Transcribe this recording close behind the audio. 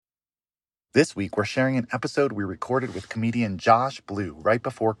This week, we're sharing an episode we recorded with comedian Josh Blue right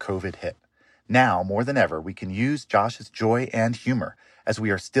before COVID hit. Now, more than ever, we can use Josh's joy and humor as we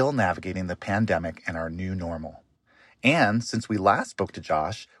are still navigating the pandemic and our new normal. And since we last spoke to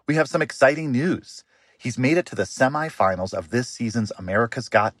Josh, we have some exciting news. He's made it to the semifinals of this season's America's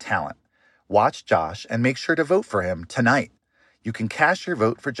Got Talent. Watch Josh and make sure to vote for him tonight. You can cast your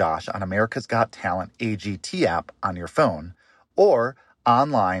vote for Josh on America's Got Talent AGT app on your phone or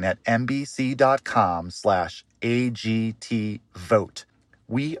online at nbc.com/AGTvote.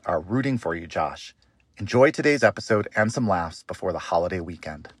 We are rooting for you, Josh. Enjoy today's episode and some laughs before the holiday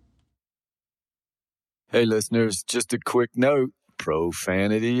weekend. Hey, listeners, just a quick note,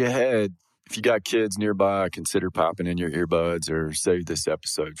 profanity ahead. If you got kids nearby, consider popping in your earbuds or save this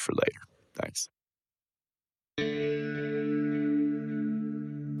episode for later. Thanks.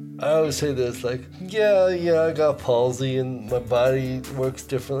 I always say this, like, yeah, I got palsy and my body works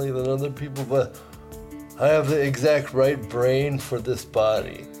differently than other people, but I have the exact right brain for this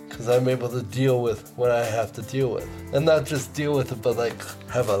body because I'm able to deal with what I have to deal with. And not just deal with it, but like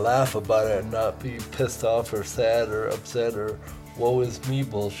have a laugh about it and not be pissed off or sad or upset or woe is me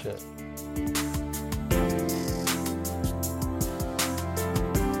bullshit.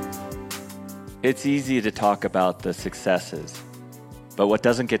 It's easy to talk about the successes, but what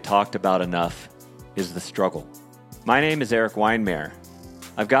doesn't get talked about enough is the struggle. My name is Eric Weinmeier.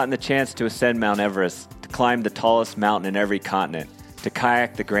 I've gotten the chance to ascend Mount Everest, to climb the tallest mountain in every continent, to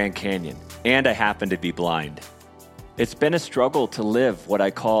kayak the Grand Canyon, and I happen to be blind. It's been a struggle to live what I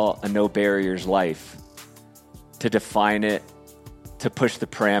call a no barriers life, to define it, to push the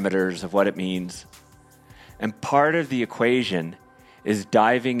parameters of what it means. And part of the equation is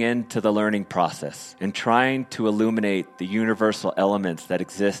diving into the learning process and trying to illuminate the universal elements that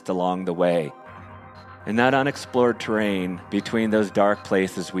exist along the way. In that unexplored terrain, between those dark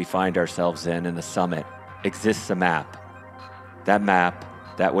places we find ourselves in and the summit, exists a map. That map,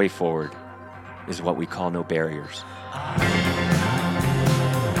 that way forward, is what we call no barriers.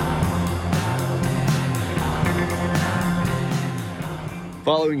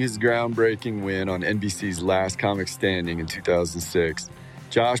 Following his groundbreaking win on NBC's Last Comic Standing in 2006,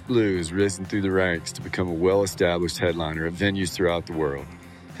 Josh Blue has risen through the ranks to become a well-established headliner at venues throughout the world.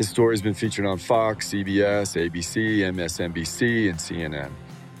 His story has been featured on Fox, CBS, ABC, MSNBC, and CNN.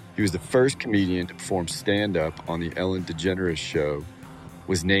 He was the first comedian to perform stand-up on The Ellen DeGeneres Show,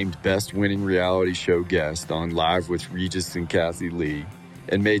 was named Best Winning Reality Show Guest on Live with Regis and Kathy Lee,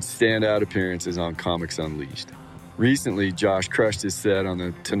 and made standout appearances on Comics Unleashed. Recently, Josh crushed his set on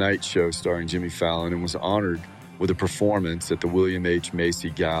The Tonight Show starring Jimmy Fallon and was honored with a performance at the William H. Macy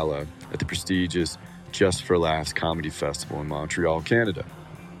Gala at the prestigious Just for Laughs Comedy Festival in Montreal, Canada.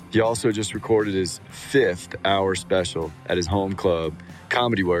 He also just recorded his 5th hour special at his home club,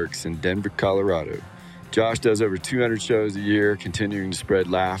 Comedy Works in Denver, Colorado. Josh does over 200 shows a year, continuing to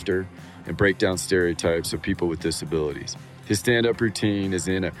spread laughter and break down stereotypes of people with disabilities. His stand-up routine is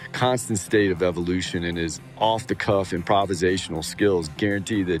in a constant state of evolution, and his off-the-cuff improvisational skills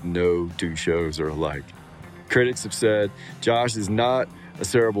guarantee that no two shows are alike. Critics have said Josh is not a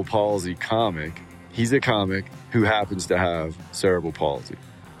cerebral palsy comic. He's a comic who happens to have cerebral palsy.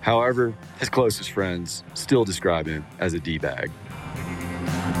 However, his closest friends still describe him as a D-bag.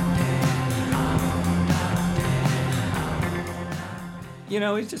 You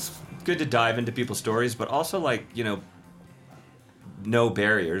know, it's just good to dive into people's stories, but also, like, you know, no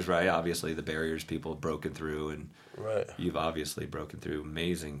barriers, right? Obviously, the barriers people have broken through, and Right. you've obviously broken through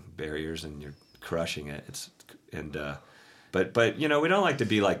amazing barriers, and you're crushing it. But you know, we don't like to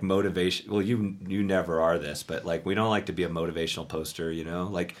be like motivation. Well, you never are this, but like we don't like to be a motivational poster. You know,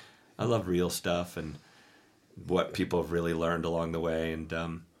 like I love real stuff and what people have really learned along the way, and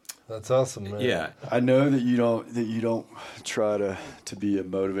That's awesome, man. yeah. I know that you don't try to be a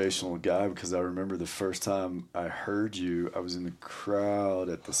motivational guy, because I remember the first time I heard you, I was in the crowd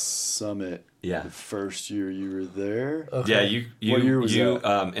at the summit. Yeah. The first year you were there. Yeah, you What year was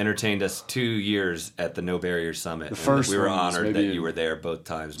that? Entertained us 2 years at the No Barriers Summit. The first we were one was honored that maybe you were there both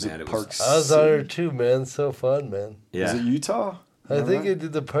times, man. it It Park was I was City? honored too, man. So fun, man. yeah. Was it Utah? I think I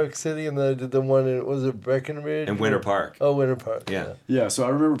did the Park City, and then I did the one in, was it Breckenridge? in Winter Park. Oh, Winter Park. Yeah. Yeah, so I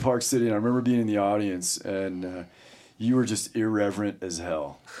remember Park City, and I remember being in the audience, and you were just irreverent as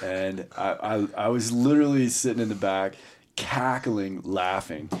hell. And I was literally sitting in the back, cackling,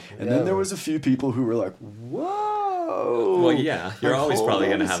 laughing. And then there was a few people who were like, whoa. Well, yeah, you're Like, always hold probably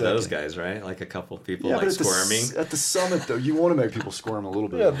on going to a have those second. guys, right? Like a couple people Yeah, like but squirming. at the summit, though, you want to make people squirm a little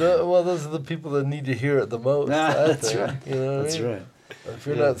bit. Yeah, well, those are the people that need to hear it the most. Nah, I that's think. right. You know what That's I mean? right. If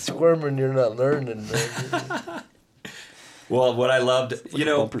you're not squirming, you're not learning, man. Well, what I loved, Like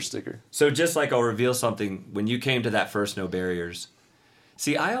a bumper sticker. So just like I'll reveal something, when you came to that first No Barriers,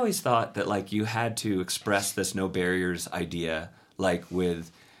 see, I always thought that like you had to express this No Barriers idea like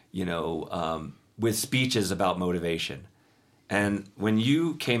with, with speeches about motivation. And when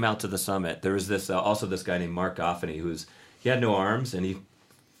you came out to the summit, there was this also this guy named Mark Goffany he had no arms, and he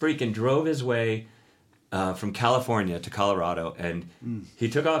freaking drove his way from California to Colorado, and he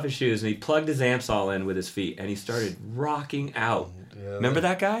took off his shoes and he plugged his amps all in with his feet, and he started rocking out. Yeah, remember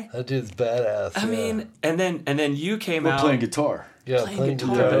that guy? That dude's badass. I mean, and then you came out playing guitar. Yeah, playing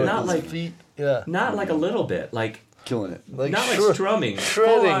guitar, but not like feet. Yeah, not like a little bit, like killing it. like not like strumming,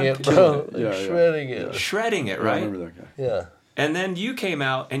 shredding it, bro. Yeah. Shredding it, right? I remember that guy. Yeah. And then you came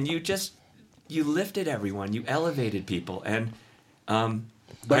out and you lifted everyone, you elevated people, and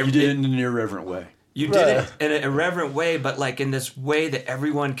but you did it in an irreverent way. You did it in an irreverent way, but like in this way that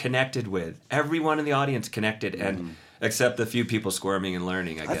everyone connected with. Everyone in the audience connected, and except the few people squirming and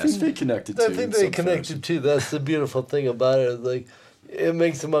learning, I guess. I think they connected too. I think they connected too. That's the beautiful thing about it. Like, it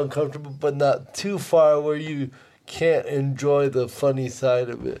makes them uncomfortable, but not too far where you can't enjoy the funny side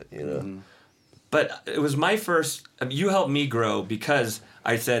of it, But it was my first. You helped me grow because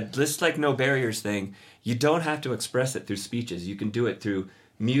I said, this like No Barriers thing, you don't have to express it through speeches. You can do it through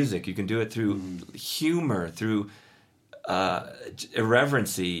music. You can do it through humor, through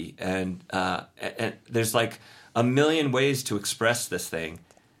irreverency, and there's like a million ways to express this thing.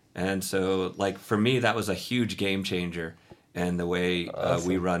 And so, like, for me, that was a huge game changer in the way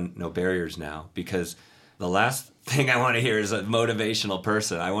we run No Barriers now, because the last thing I want to hear is a motivational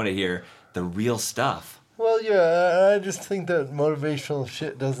person. I want to hear the real stuff. Well, yeah, I just think that motivational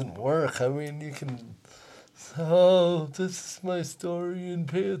shit doesn't work. I mean, you can, this is my story and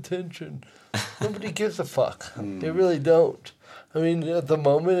pay attention. Nobody gives a fuck. They really don't. I mean, at the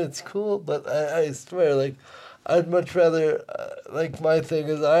moment it's cool, but I swear, like, I'd much rather, like, my thing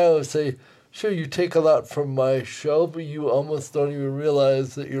is I always say, sure, you take a lot from my show, but you almost don't even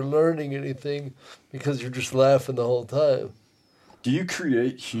realize that you're learning anything because you're just laughing the whole time. Do you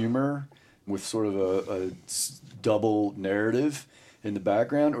create humor with sort of a double narrative in the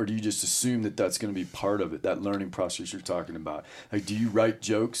background, or do you just assume that that's going to be part of it, that learning process you're talking about? Like, do you write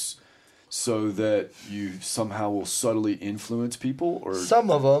jokes so that you somehow will subtly influence people? Or some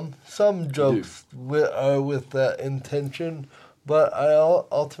of them, some jokes are with that intention, but I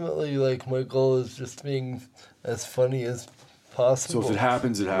ultimately, like, my goal is just being as funny as possible. So if it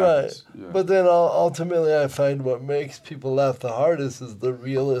happens, it happens. Right. Yeah. But then ultimately I find what makes people laugh the hardest is the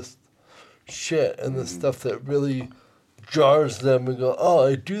realest shit and the stuff that really jars them and go, oh,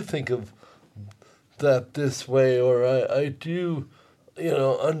 I do think of that this way, or I do,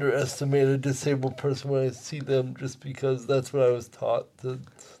 underestimate a disabled person when I see them just because that's what I was taught to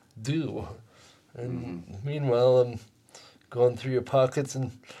do. And meanwhile, I'm going through your pockets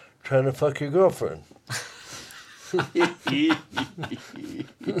and trying to fuck your girlfriend.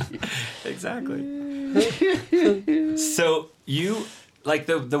 Exactly. So you, like,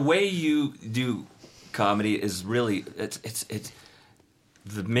 the way you do comedy is really, it's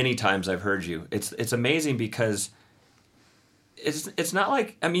the many times I've heard you, it's amazing because it's not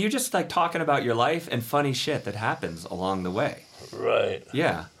like, I mean, you're just like talking about your life and funny shit that happens along the way. Right.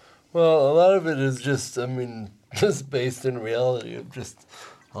 Yeah. Well, a lot of it is just, just based in reality of just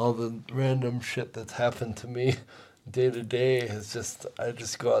all the random shit that's happened to me day to day. It's just, I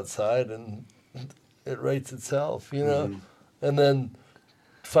just go outside and it writes itself, And then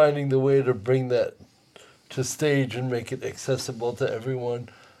finding the way to bring that to stage and make it accessible to everyone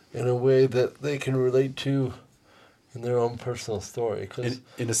in a way that they can relate to in their own personal story.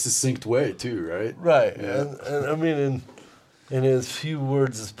 In a succinct way, too, right? Right. Yeah. And I mean, in as few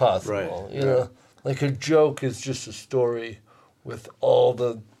words as possible. Right. You know, like a joke is just a story with all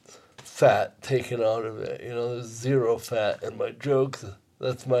the fat taken out of it. There's zero fat in my jokes.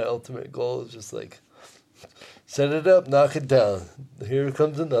 That's my ultimate goal, is just like, set it up, knock it down. Here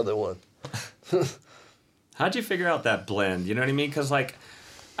comes another one. How'd you figure out that blend? You know what I mean? Because, like,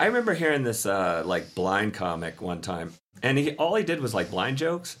 I remember hearing this, blind comic one time, and all he did was, like, blind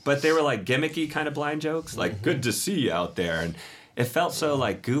jokes, but they were, like, gimmicky kind of blind jokes, like, good to see you out there, and it felt so,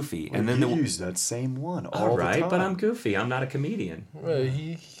 like, goofy. Well, and then you use that same one all the time. But I'm goofy. I'm not a comedian. Right,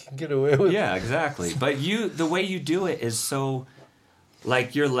 he can get away with it. Yeah, exactly. But the way you do it is so,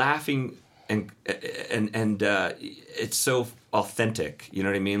 like, you're laughing, and it's so authentic. You know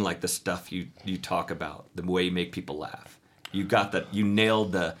what I mean? Like the stuff you talk about, the way you make people laugh. You got that. You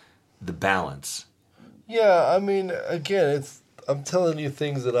nailed the balance. Yeah, I mean, again, I'm telling you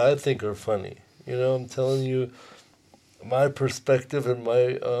things that I think are funny. I'm telling you my perspective and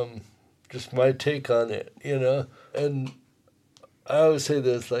my just my take on it. And I always say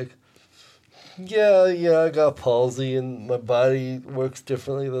this, like, I got palsy and my body works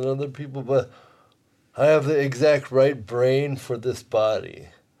differently than other people, but I have the exact right brain for this body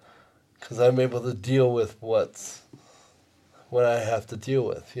because I'm able to deal with what I have to deal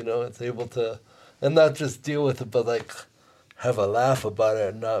with, It's able to, and not just deal with it, but, like, have a laugh about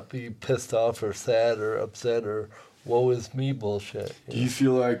it and not be pissed off or sad or upset or woe is me bullshit. Do you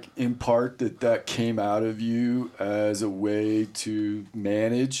feel like, in part, that came out of you as a way to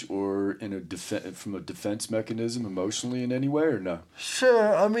manage or from a defense mechanism emotionally in any way, or no?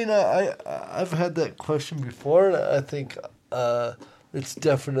 Sure. I mean, I've had that question before, and I think it's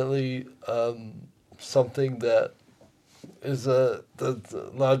definitely something that is the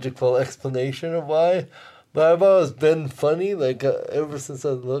logical explanation of why. But I've always been funny, like, ever since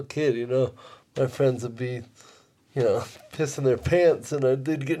I was a little kid, my friends would be, pissing their pants, and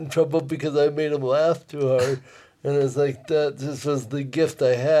they'd get in trouble because I made them laugh too hard. And it's like, that just was the gift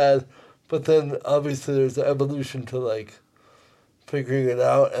I had. But then, obviously, there's the evolution to, like, figuring it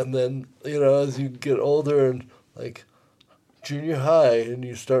out. And then, as you get older and, like, junior high, and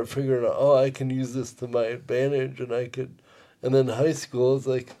you start figuring out, I can use this to my advantage, and then high school, it's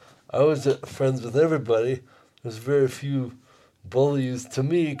like, I was friends with everybody. There's very few bullies to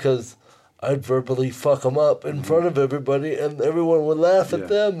me because I'd verbally fuck them up in front of everybody, and everyone would laugh at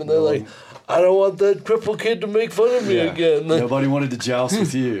them, and they're like, I don't want that crippled kid to make fun of me again. Like, nobody wanted to joust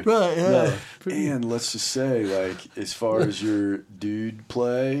with you. Right, yeah. No. And let's just say, like, as far as your dude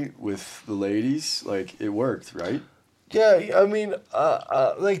play with the ladies, like, it worked, right? Yeah, I mean,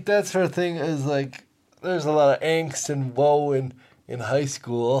 like, that's her thing is, like, there's a lot of angst and woe in high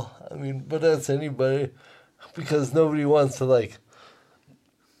school. I mean, but that's anybody, because nobody wants to, like,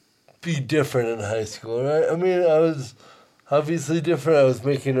 be different in high school, right? I mean, I was obviously different. I was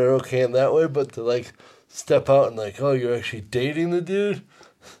making it okay in that way, but to, like, step out and, like, you're actually dating the dude?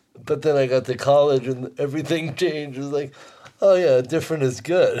 But then I got to college and everything changed. It was like, different is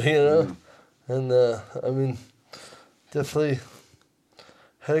good, And, I mean, definitely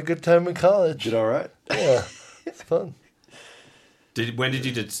had a good time in college. Did all right? Yeah, it's fun. When did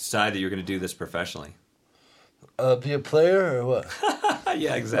you decide that you were going to do this professionally? Be a player or what?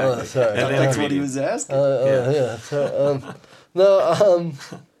 Yeah, exactly. Sorry. And That's what he was asking. Yeah. Sorry. No,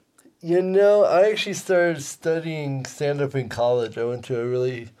 I actually started studying stand-up in college. I went to a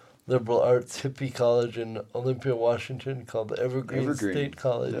really liberal arts hippie college in Olympia, Washington called the Evergreen State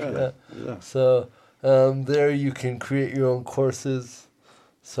College. Yeah. So there you can create your own courses.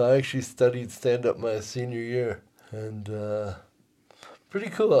 So I actually studied stand-up my senior year. And pretty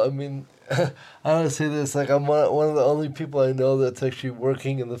cool. I mean, I want to say this, like, I'm one of the only people I know that's actually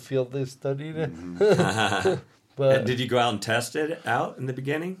working in the field they studied in. But and did you go out and test it out in the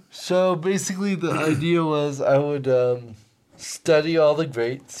beginning? So basically the idea was I would study all the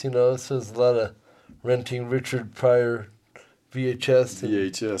greats, so there's a lot of renting Richard Pryor VHS and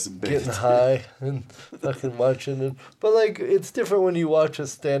getting high and fucking watching it. But, like, it's different when you watch a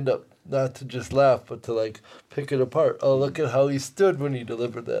stand-up, not to just laugh, but to, like, pick it apart. Oh, look at how he stood when he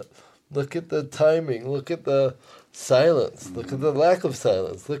delivered that. Look at the timing. Look at the silence. Look at the lack of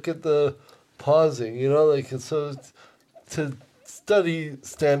silence. Look at the pausing, so to study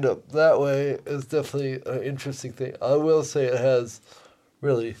stand-up that way is definitely an interesting thing. I will say it has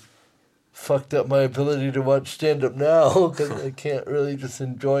really fucked up my ability to watch stand-up now because I can't really just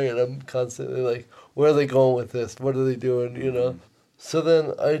enjoy it. I'm constantly like, where are they going with this? What are they doing, So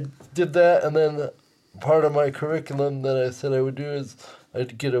then I did that, and then part of my curriculum that I said I would do is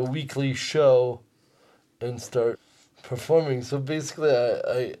I'd get a weekly show and start performing. So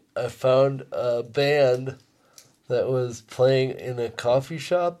basically I found a band that was playing in a coffee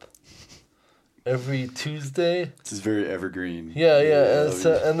shop every Tuesday. This is very evergreen. Yeah.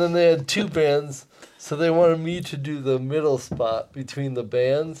 And then they had two bands, so they wanted me to do the middle spot between the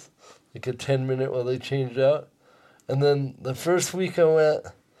bands, like a 10-minute while they changed out. And then the first week I went,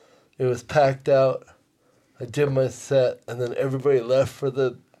 it was packed out. I did my set, and then everybody left for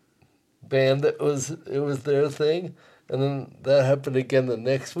the band it was their thing. And then that happened again the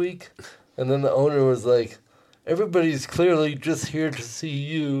next week. And then the owner was like, everybody's clearly just here to see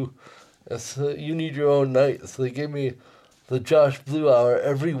you. So you need your own night. So they gave me the Josh Blue Hour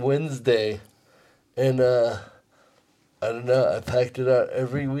every Wednesday. And I don't know, I packed it out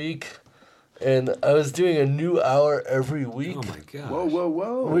every week. And I was doing a new hour every week. Oh, my God.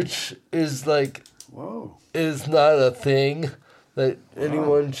 Whoa. Which is like, Whoa. is not a thing that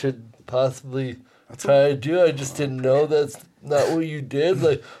anyone should possibly try to do. I just didn't know that's not what you did.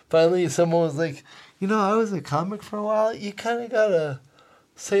 Like, finally someone was like, I was a comic for a while. You kind of got to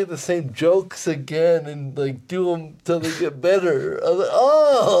say the same jokes again and like do them till they get better. I was like,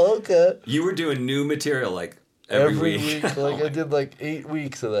 oh, okay. You were doing new material like every week. Like I did like 8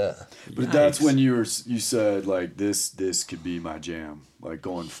 weeks of that. But that's when you said like this could be my jam, like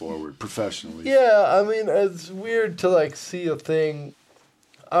going forward professionally. Yeah, I mean, it's weird to like see a thing.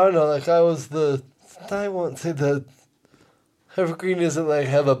 I don't know, like I won't say the Evergreen isn't like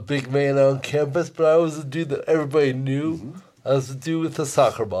have a big man on campus, but I was the dude that everybody knew. Mm-hmm. I was the dude with the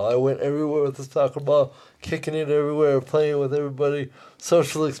soccer ball. I went everywhere with the soccer ball, kicking it everywhere, playing with everybody,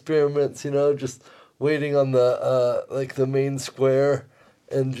 social experiments, just waiting on the like the main square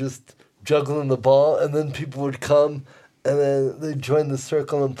and just juggling the ball, and then people would come and then they'd join the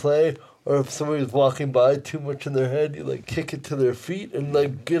circle and play. Or if somebody was walking by too much in their head, you like kick it to their feet and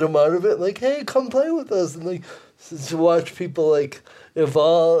like get them out of it. Like, hey, come play with us, and like to watch people like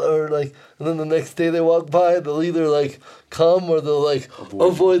evolve, or like, and then the next day they walk by, they'll either like come or they'll like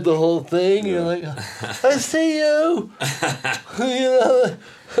avoid the whole thing. Yeah. You're like, I see you.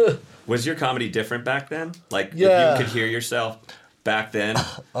 Was your comedy different back then? Like, yeah. If you could hear yourself back then,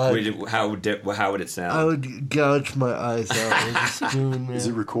 how would it sound? I would gouge my eyes out with a spoon. Man. Is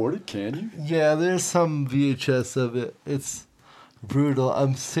it recorded? Can you? Yeah, there's some VHS of it. It's brutal.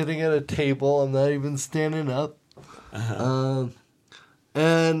 I'm sitting at a table. I'm not even standing up. Uh-huh.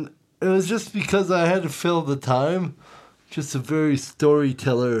 And it was just because I had to fill the time. Just a very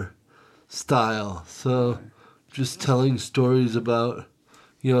storyteller style. So just telling stories about,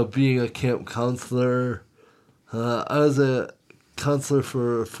 being a camp counselor. I was a counselor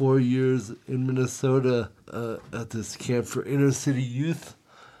for 4 years in Minnesota at this camp for inner city youth,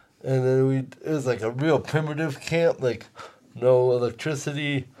 and then it was like a real primitive camp, like no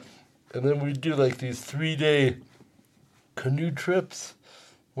electricity, and then we'd do like these 3-day canoe trips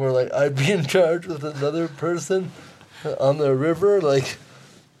where like I'd be in charge with another person on the river, like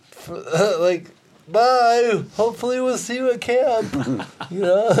bye, hopefully we'll see you at camp,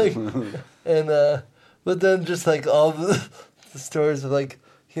 and but then just like all the stories of like,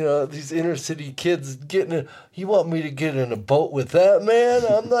 these inner city kids you want me to get in a boat with that man?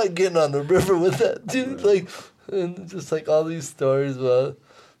 I'm not getting on the river with that dude. Like, and just like all these stories about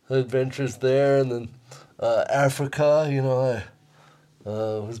adventures there. And then Africa, I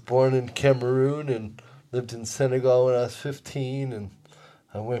was born in Cameroon and lived in Senegal when I was 15. And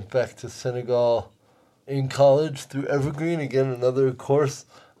I went back to Senegal in college through Evergreen, again, another course.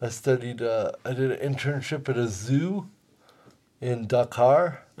 I studied, I did an internship at a zoo in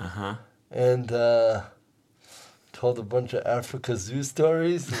Dakar, and told a bunch of Africa zoo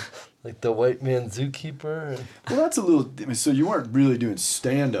stories, like the white man zookeeper. Well, that's a little. So you weren't really doing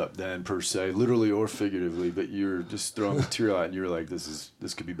stand up then per se, literally or figuratively, but you were just throwing material out, and you were like, "This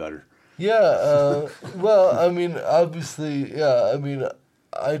could be better." Yeah. Well, I mean, obviously, yeah. I mean,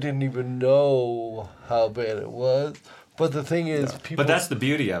 I didn't even know how bad it was, but the thing is, people. But that's the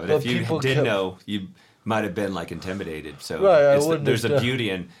beauty of it. If you did know, you might have been like intimidated. So right, there's a beauty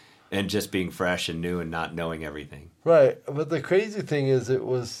in just being fresh and new and not knowing everything. Right, but the crazy thing is it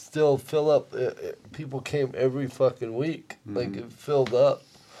was still fill up. People came every fucking week. Mm-hmm. Like it filled up.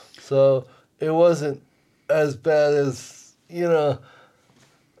 So it wasn't as bad as,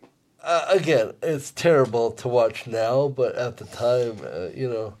 again, it's terrible to watch now, but at the time,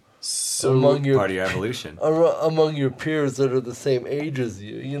 So part of your evolution. Among your peers that are the same age as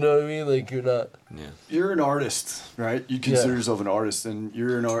you. You know what I mean? Like, you're not... Yeah. You're an artist, right? You consider yourself an artist, and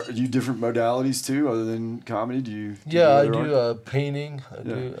you're an art. Do you different modalities, too, other than comedy? Do you I do painting. I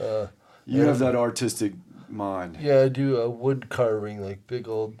do... you have that artistic mind. Yeah, I do wood carving, like big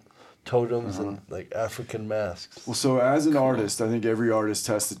old totems and, like, African masks. Well, so as an artist, I think every artist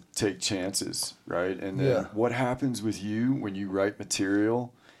has to take chances, right? And then what happens with you when you write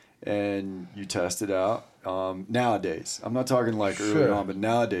material and you test it out nowadays? I'm not talking like early on, but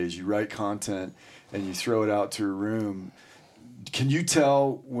nowadays you write content and you throw it out to a room. Can you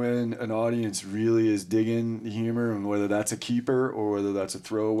tell when an audience really is digging the humor and whether that's a keeper or whether that's a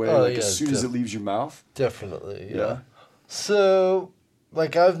throwaway? As soon as it leaves your mouth? Definitely, yeah. So,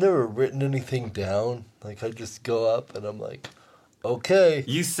 like, I've never written anything down. Like, I just go up and I'm like, okay.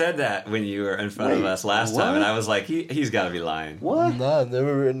 You said that when you were in front of us last time, and I was like, he's got to be lying. What? No, I've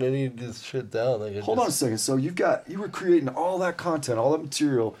never written any of this shit down. Like, Hold on a second. So you were creating all that content, all that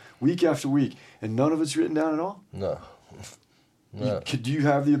material, week after week, and none of it's written down at all? No. Could you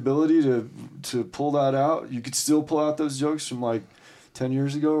have the ability to pull that out? You could still pull out those jokes from like 10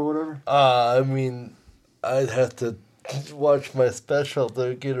 years ago or whatever? I mean, I'd have to watch my special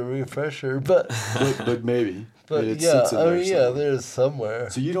to get a refresher, but maybe. But it yeah, sits in there somewhere. there's somewhere.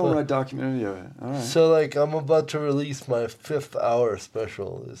 So you don't write documentary of it. All right. So, like, I'm about to release my 5th hour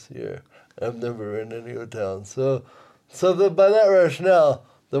special this year. I've never written any of it down. So by that rationale,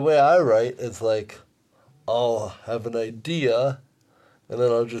 the way I write is like, I'll have an idea, and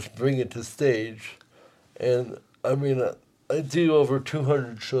then I'll just bring it to stage. And, I mean, I do over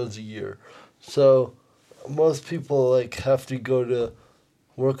 200 shows a year. So most people, like, have to go to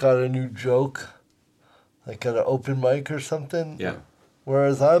work on a new joke, like at an open mic or something. Yeah.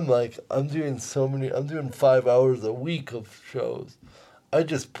 Whereas I'm doing 5 hours a week of shows. I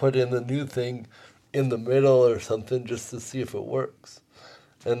just put in the new thing in the middle or something just to see if it works.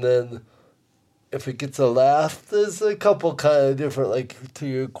 And then if it gets a laugh, there's a couple kind of different, like, to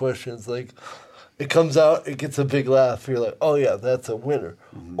your questions, like, it comes out, it gets a big laugh, you're like, oh yeah, that's a winner.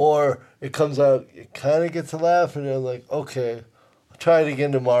 Mm-hmm. Or it comes out, it kind of gets a laugh, and you're like, okay, I'll try it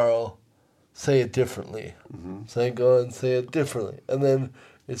again tomorrow, say it differently. Mm-hmm. So I go and say it differently. And then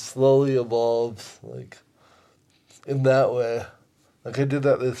it slowly evolves, like, in that way. Like, I did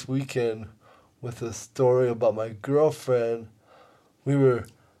that this weekend with a story about my girlfriend. We were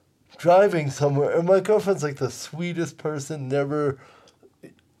driving somewhere, and my girlfriend's, like, the sweetest person, never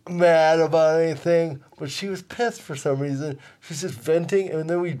mad about anything, but she was pissed for some reason. She's just venting, and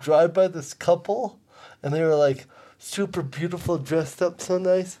then we drive by this couple, and they were, like, super beautiful, dressed up so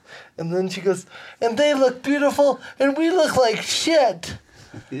nice, and then she goes, and they look beautiful, and we look like shit.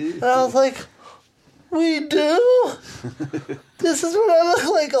 And I was like, we do? This is what I look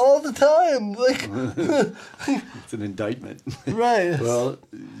like all the time. Like, it's an indictment. Right. Well,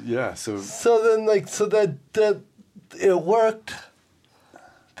 yeah, so then, like, so that it worked,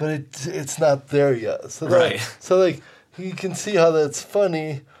 but it's not there yet. So right. So, like, you can see how that's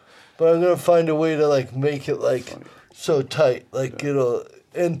funny, but I'm going to find a way to, like, make it, like, funny. So tight. Like, it'll...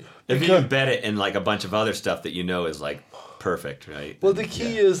 And if you embed it in, like, a bunch of other stuff that you know is, like, perfect, right? Well, the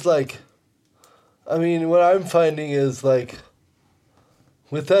key is, like... I mean, what I'm finding is, like...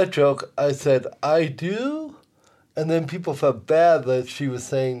 With that joke, I said, I do? And then people felt bad that she was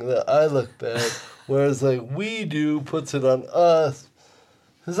saying that I look bad. Whereas, like, we do puts it on us.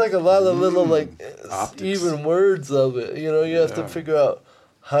 There's, like, a lot of little, like, optics. Even words of it. You know, you have to figure out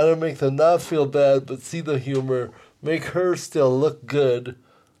how to make them not feel bad, but see the humor. Make her still look good.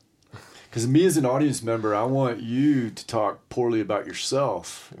 Because me as an audience member, I want you to talk poorly about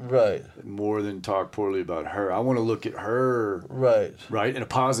yourself. Right. More than talk poorly about her. I want to look at her. Right. Right? In a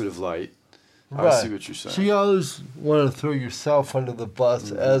positive light. Right. I see what you're saying. So you always want to throw yourself under the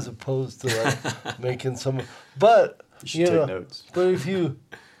bus as opposed to, like, making someone... But, you should take notes. But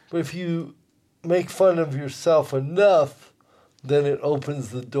if you make fun of yourself enough, then it opens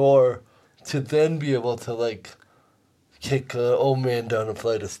the door to then be able to, like... kick an old man down a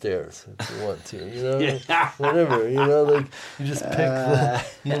flight of stairs if you want to, you know? Yeah. Whatever, you know, like, you just pick the,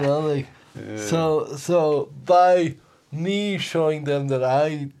 you know, like, so by me showing them that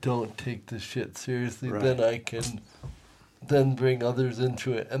I don't take this shit seriously, then I can then bring others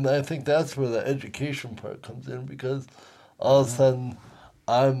into it. And I think that's where the education part comes in, because all of a sudden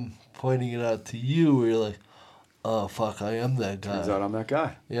I'm pointing it out to you where you're like, oh, fuck, I am that guy. Turns out I'm that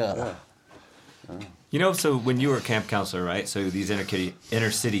guy. Yeah. You know, so when you were a camp counselor, right? So these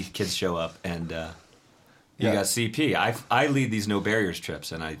inner city kids show up, and you got CP. I lead these no barriers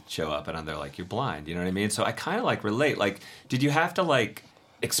trips, and I show up, and they're like, "You're blind," you know what I mean? So I kind of like relate. Like, did you have to like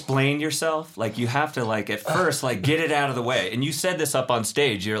explain yourself? Like, you have to like at first like get it out of the way. And you said this up on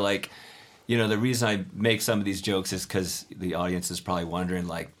stage. You're like, you know, the reason I make some of these jokes is because the audience is probably wondering,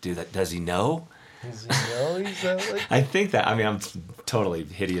 like, does he know? Does he know he's not like... I think that, I mean, I'm totally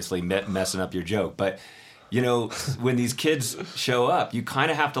hideously messing up your joke, but, you know, when these kids show up, you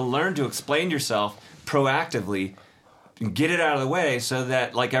kind of have to learn to explain yourself proactively and get it out of the way so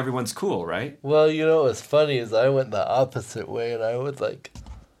that, like, everyone's cool, right? Well, you know what's funny is I went the opposite way, and I would, like,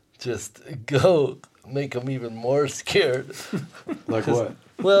 just go make them even more scared. Like what?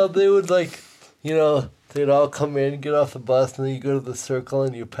 Well, they would, like, you know... They'd all come in, get off the bus, and then you go to the circle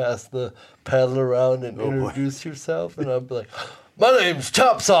and you pass the paddle around and introduce yourself. And I'd be like, "My name's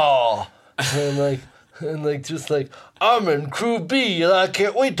Chopsaw," and just like, "I'm in Crew B, and I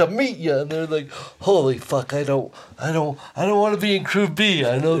can't wait to meet you." And they're like, "Holy fuck, I don't want to be in Crew B.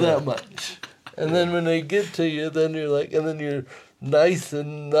 I know that much." And then when they get to you, then you're like, and then you're nice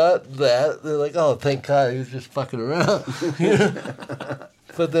and not that. They're like, "Oh, thank God, he was just fucking around." You know?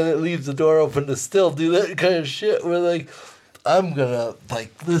 But then it leaves the door open to still do that kind of shit where, like, I'm gonna,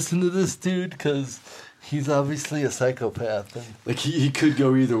 like, listen to this dude because he's obviously a psychopath. And, Like he could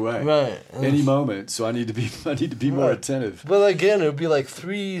go either way. right. Any moment. So I need to be more Right. attentive. But again, it would be like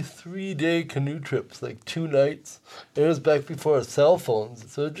three-day canoe trips, like 2 nights. And it was back before cell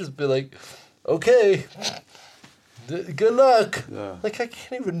phones. So it'd just be like, okay, good luck. Yeah. Like, I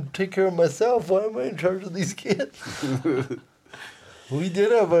can't even take care of myself. Why am I in charge of these kids? We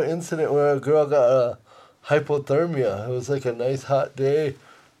did have an incident where a girl got hypothermia. It was like a nice hot day.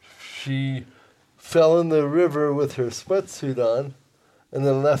 She fell in the river with her sweatsuit on and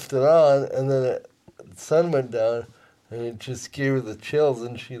then left it on, and then the sun went down and it just gave her the chills,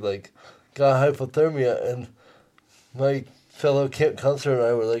 and she like got hypothermia. And my fellow camp counselor and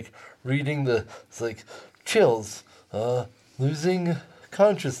I were like reading it's like chills, losing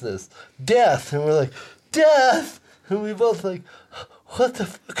consciousness, death, and we're like, death, and we both like, what the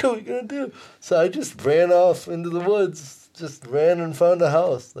fuck are we gonna do? So I just ran off into the woods, just ran and found a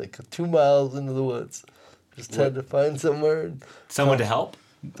house like 2 miles into the woods. Just had to find somewhere. Someone to help?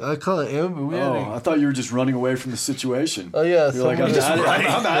 I call it ambush. Oh, I thought you were just running away from the situation. Oh yeah, You're like, I'm somewhere-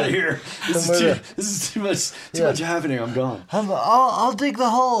 out of here. This Somewhere is too much Yeah. much happening. I'm gone. I'll dig the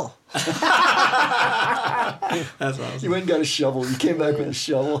hole. That's awesome. You went and got a shovel. You came back with a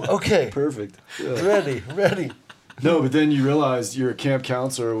shovel. Okay. Perfect. Yeah. Ready. No, but then you realized you're a camp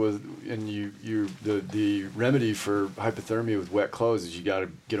counselor and the remedy for hypothermia with wet clothes is you got to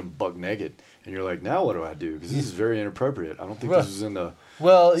get them buck naked. And you're like, now what do I do? Because this is very inappropriate. I don't think this was in the.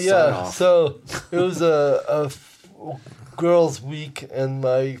 Well, Sign yeah. off. So it was girls' week, and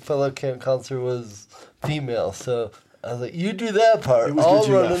my fellow camp counselor was female. So I was like, "You do that part. It was good I'll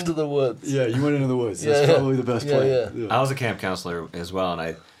you run left. into the woods." Yeah, you went into the woods. Yeah, That's yeah. probably the best Yeah, plan. yeah. I was a camp counselor as well, and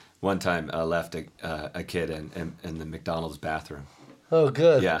I one time left a kid in the McDonald's bathroom. Oh,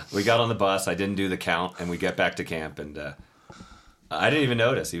 good. Yeah, we got on the bus. I didn't do the count, and we get back to camp, and I didn't even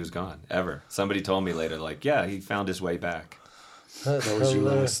notice he was gone ever. Somebody told me later, like, yeah, he found his way back. That's That was your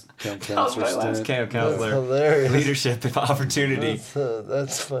hilarious. last camp That was counselor my last stint. camp That's counselor. hilarious. Leadership opportunity.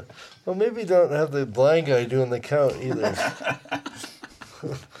 That's fun. Well, maybe don't have the blind guy doing the count either. I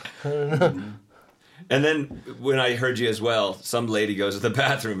don't know. And then when I heard you as well, some lady goes to the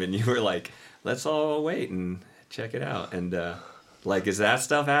bathroom, and you were like, let's all wait and check it out. And like, is that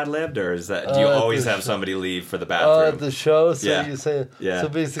stuff ad-libbed, or is that, do you always have somebody leave for the At bathroom? the show, so Yeah. you're saying, Yeah. so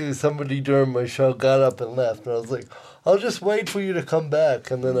basically somebody during my show got up and left, and I was like, I'll just wait for you to come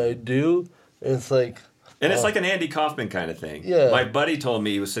back, and then I do, and it's like, And it's like an Andy Kaufman kind of thing. Yeah. My buddy told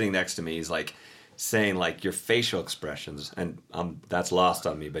me, he was sitting next to me, he's like saying like your facial expressions, and that's lost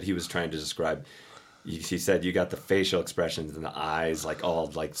on me, but he was trying to describe, he said you got the facial expressions and the eyes like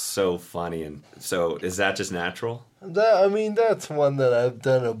all like so funny, and so is that just natural? that's one that I've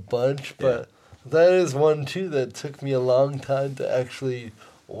done a bunch, but that is one too that took me a long time to actually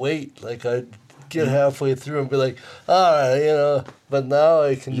wait. Like I'd get halfway through and be like, all right, but now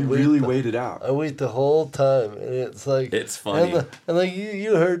I can You wait. really waited out. I wait the whole time, and it's like It's funny. and like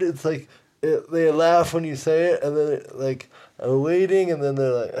you heard, it's like they laugh when you say it, and then I'm waiting, and then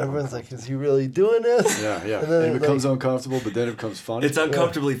they're like, everyone's like, is he really doing this? Yeah, yeah. And then it becomes like, uncomfortable, but then it becomes funny. It's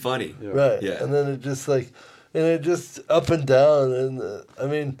uncomfortably funny. Yeah. right, Yeah. and then it just and it just up and down,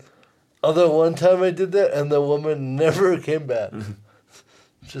 and although one time I did that, and the woman never came back,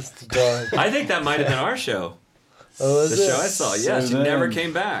 just gone. I think that might have been our show. Oh, The is it? show I saw. Yeah, So she never then-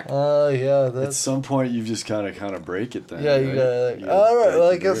 came back. Oh yeah, At that's some point, you've just kind of break it then. yeah. You right? gotta You gotta all right. break Well,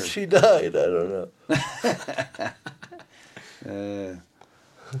 I the guess weird. she died. I don't know.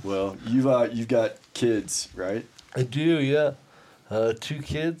 Well, you've got kids, right? I do, yeah. 2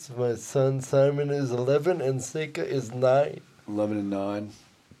 kids. My son Simon is 11 and Seika is 9. 11 and 9.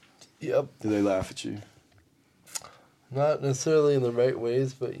 Yep. Do they laugh at you? Not necessarily in the right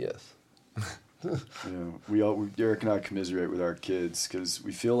ways, but yes. Derek and I commiserate with our kids because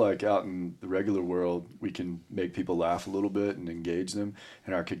we feel like out in the regular world we can make people laugh a little bit and engage them,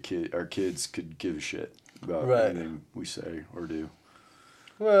 and our kids could give a shit about Right. anything we say or do.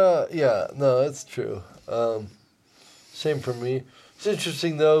 Well, yeah, no, it's true. Same for me. It's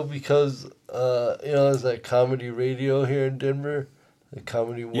interesting though because there's that comedy radio here in Denver, the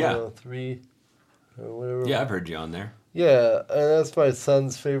Comedy 103 or whatever. Yeah, I've heard you on there. Yeah, and that's my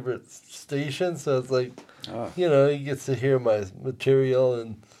son's favorite station, so it's like, he gets to hear my material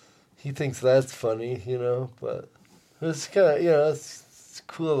and he thinks that's funny, but it's kind of, it's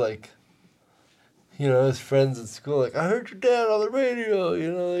cool, like, his friends at school, like, I heard your dad on the radio,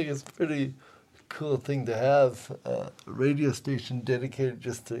 it's a pretty cool thing to have, a radio station dedicated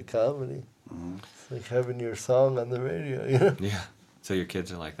just to comedy. Mm-hmm. It's like having your song on the radio, Yeah. So your kids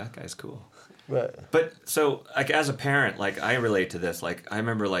are like, that guy's cool. Right. But so, like, as a parent, like, I relate to this. Like, I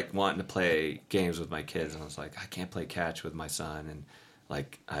remember, like, wanting to play games with my kids, and I was like, I can't play catch with my son. And,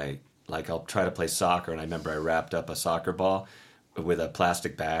 like, I'll try to play soccer, and I remember I wrapped up a soccer ball with a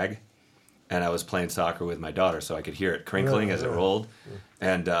plastic bag, and I was playing soccer with my daughter, so I could hear it crinkling as it rolled.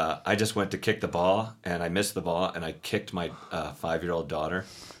 And I just went to kick the ball, and I missed the ball, and I kicked my 5-year-old daughter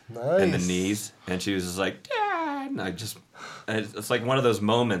in the knees, and she was just like, Dad! And it's like one of those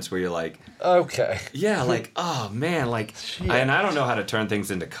moments where you're like, okay. Yeah, like, oh man, like, Shit. and I don't know how to turn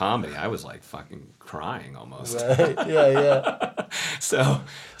things into comedy. I was like fucking crying almost. Right. Yeah. So,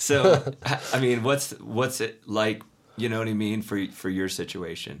 I mean, what's it like? You know what I mean for your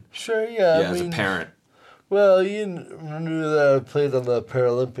situation? Sure. Yeah. Yeah, as a parent. Well, you knew that I played on the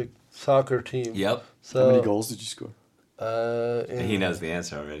Paralympic soccer team. Yep. So, How many goals did you score? And he knows the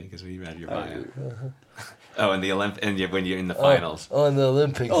answer already because we read your bio. Oh, in the when you're in the finals. Oh, in the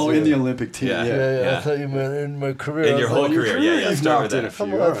Olympics. Oh, in the Olympic team. Yeah. Yeah. I thought you meant in my career. In your whole career, yeah. You've Start knocked with in a that.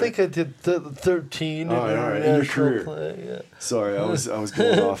 few. I think I did 13 All right. In your international career. play. Yeah. Sorry, I was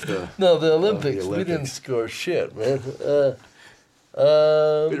going off the. No, the Olympics. We Olympics. didn't score shit, man. Way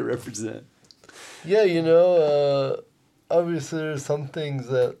to represent. Yeah, obviously there's some things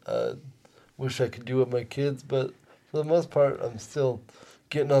that wish I could do with my kids, but for the most part, I'm still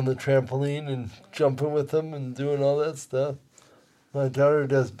getting on the trampoline and jumping with them and doing all that stuff. My daughter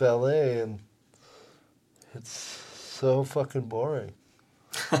does ballet, and it's so fucking boring.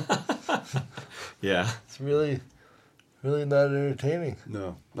 Yeah. It's really, really not entertaining.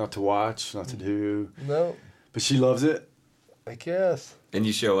 No, not to watch, not to do. No, But she loves it. I guess. And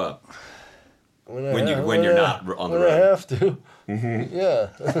you show up. When you're not on the when I road. have to. Yeah.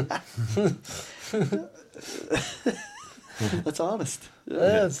 That's honest.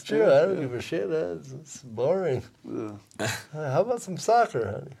 Yeah, it's true. I don't give a shit. It's boring. How about some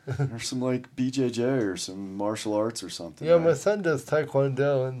soccer, honey? Or some like BJJ or some martial arts or something. Yeah, right? my son does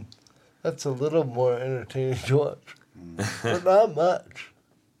Taekwondo, and that's a little more entertaining to watch. But not much.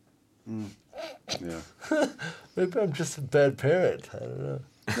 Yeah. Maybe I'm just a bad parent. I don't know.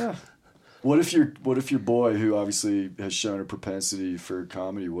 Yeah. What if your boy, who obviously has shown a propensity for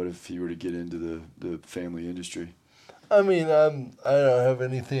comedy, what if he were to get into the family industry? I mean, I don't have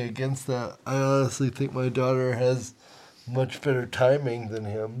anything against that. I honestly think my daughter has much better timing than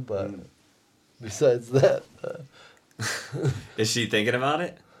him, but besides that... Is she thinking about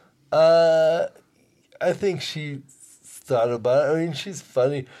it? I think she thought about it. I mean, she's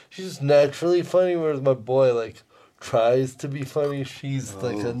funny. She's just naturally funny, whereas my boy, like, tries to be funny. She's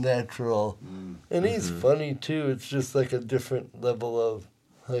like a natural. And he's funny, too. It's just like a different level of,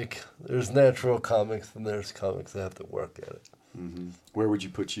 like, there's natural comics and there's comics that have to work at it. Mm-hmm. Where would you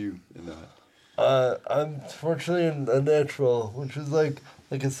put you in that? I'm fortunately a natural, which is like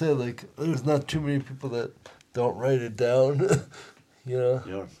I said, like, there's not too many people that don't write it down, you know?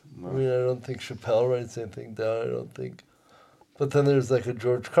 Yeah. No. I mean, I don't think Chappelle writes anything down, I don't think. But then there's like a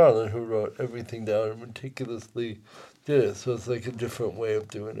George Carlin who wrote everything down and meticulously did it. So it's like a different way of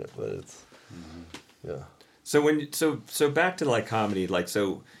doing it, but it's, yeah. So back to like comedy, like,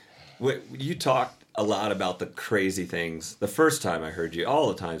 so you talked a lot about the crazy things the first time I heard you, all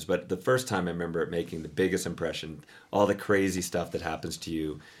the times, but the first time I remember it making the biggest impression, all the crazy stuff that happens to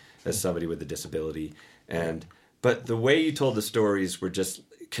you as somebody with a disability. But the way you told the stories were just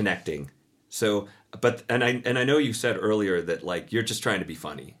connecting. So, and I know you said earlier that like you're just trying to be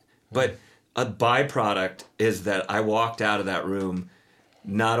funny, but a byproduct is that I walked out of that room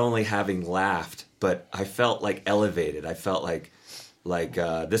not only having laughed, but I felt like elevated. I felt like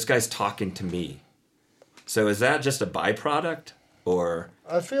this guy's talking to me. So is that just a byproduct, or?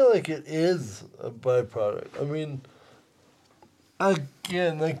 I feel like it is a byproduct. I mean,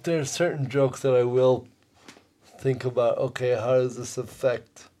 again, like there's certain jokes that I will think about, okay, how does this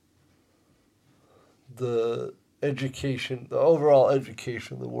affect the education, the overall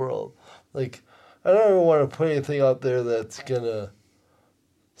education of the world? Like, I don't ever want to put anything out there that's going to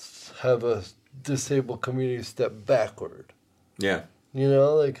have a disabled community step backward. Yeah. You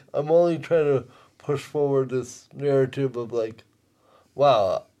know, like, I'm only trying to push forward this narrative of, like,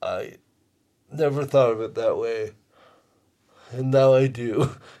 wow, I never thought of it that way, and now I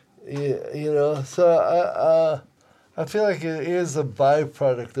do. You know, so I feel like it is a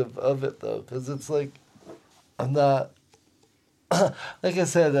byproduct of it, though, because it's like, I'm not, like I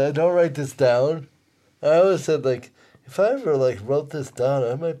said, I don't write this down. I always said, like, if I ever, like, wrote this down,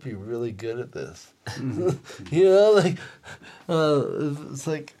 I might be really good at this. You know, like, it's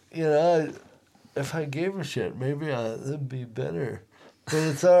like, you know, if I gave a shit, maybe it'd be better.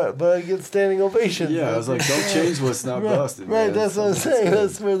 but I get standing ovations. Yeah, I was like, don't change what's not busted. Right, man. that's what I'm saying.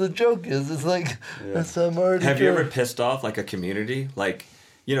 That's where the joke is. It's like, that's I'm already. Have you ever pissed off like a community? Like,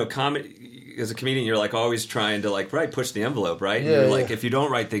 you know, as a comedian, you're like always trying to like push the envelope, right? Yeah, you're like, if you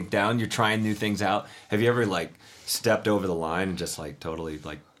don't write things down, you're trying new things out. Have you ever like stepped over the line and just like totally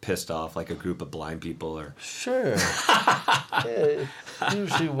like pissed off like a group of blind people or? Sure. Yeah,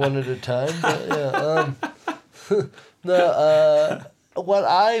 usually one at a time, but yeah. No, what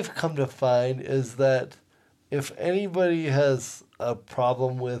I've come to find is that if anybody has a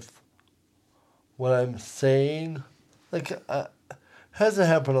problem with what I'm saying, like, hasn't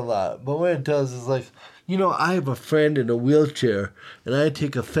happened a lot, but when it does, is like, you know, I have a friend in a wheelchair, and I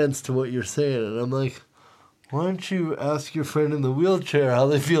take offense to what you're saying, and I'm like, why don't you ask your friend in the wheelchair how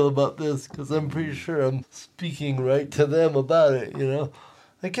they feel about this? Because I'm pretty sure I'm speaking right to them about it, you know?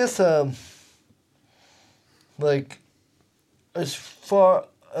 I guess, like, as far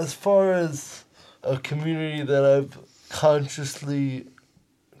as a community that I've consciously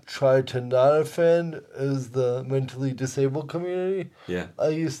tried to not offend is the mentally disabled community. Yeah. I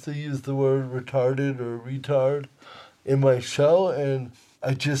used to use the word retarded or retard in my show, and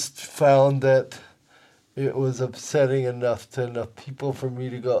I just found that it was upsetting enough to enough people for me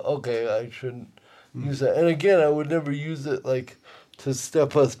to go, okay, I shouldn't use that. And again, I would never use it like to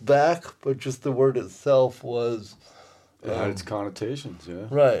step us back, but just the word itself was... It had its connotations, yeah.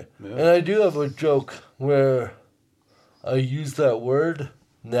 Right. Yeah. And I do have a joke where I use that word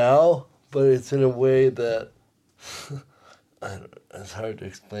now, but it's in a way that... it's hard to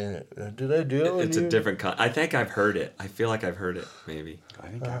explain it. Did I do it? It's a different I think I've heard it. I feel like I've heard it, maybe. I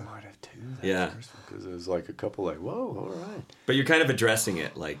think I might have too. Yeah. Because it was like a couple like, whoa, all right. But you're kind of addressing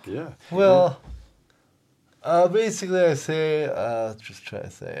it, like... Yeah. Well... basically, I say, just try to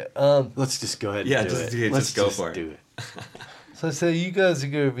say it. Let's just go ahead and Yeah, do just- it. just Let's go just for it. do it. So I say, you guys are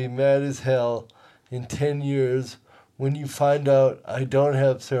going to be mad as hell in 10 years when you find out I don't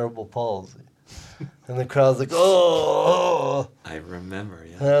have cerebral palsy. And the crowd's like, oh. I remember,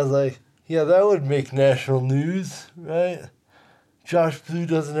 yeah. And I was like, yeah, that would make national news, right? Josh Blue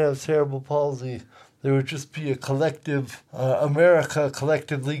doesn't have cerebral palsy. There would just be a collective, America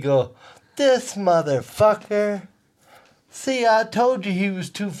collectively go, this motherfucker. See, I told you he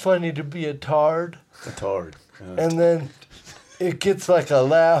was too funny to be a tard. It's hard. Yeah. And then it gets like a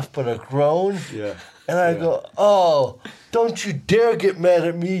laugh, but a groan. Yeah. And I go, oh, don't you dare get mad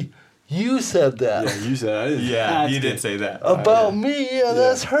at me. You said that. Yeah, you said I didn't. Yeah, That's you did good. say that. About me,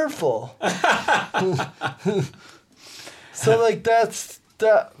 that's hurtful. So, like,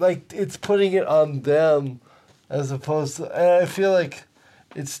 it's putting it on them as opposed to, and I feel like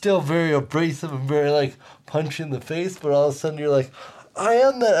it's still very abrasive and very, like, punch in the face, but all of a sudden you're like, I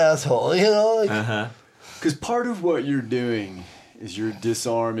am that asshole, you know? Like, Uh-huh. Because part of what you're doing is you're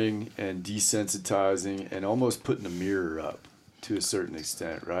disarming and desensitizing and almost putting a mirror up to a certain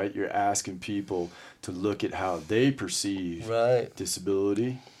extent, right? You're asking people to look at how they perceive right.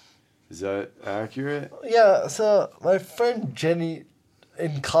 disability. Is that accurate? Yeah, so my friend Jenny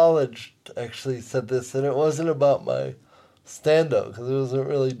in college actually said this, and it wasn't about my stand-up, because I wasn't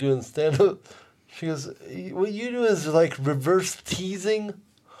really doing stand-up. She goes, what you do is like reverse teasing,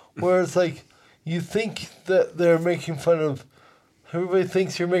 where it's like you think that they're making fun of, everybody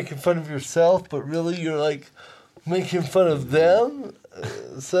thinks you're making fun of yourself, but really you're like making fun of them.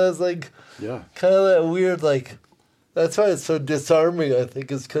 So it's like Yeah. kind of that weird, like, that's why it's so disarming, I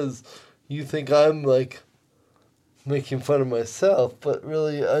think, is because you think I'm like making fun of myself, but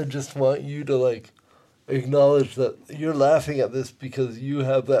really I just want you to like acknowledge that you're laughing at this because you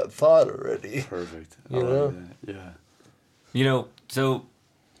have that thought already. Perfect. You I like know? that. Yeah. You know, so,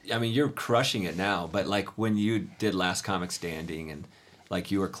 I mean, you're crushing it now, but like when you did Last Comic Standing and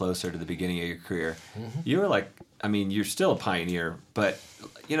like you were closer to the beginning of your career, you were like, I mean, you're still a pioneer, but,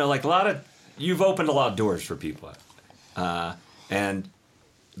 you know, like you've opened a lot of doors for people.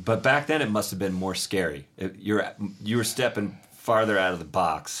 But back then it must have been more scary. You were stepping farther out of the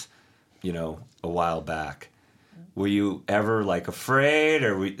box, you know, a while back. Were you ever like afraid,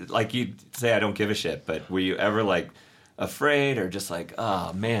 or like you say, I don't give a shit, but were you ever like afraid or just like,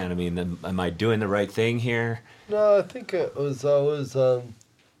 oh man, I mean, am I doing the right thing here? No, I think it was always, I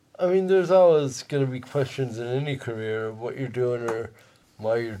mean, there's always going to be questions in any career of what you're doing or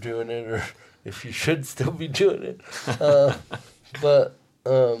why you're doing it or if you should still be doing it. But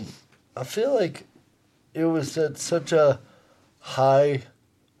I feel like it was at such a high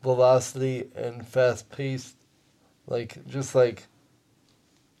velocity and fast paced, like, just like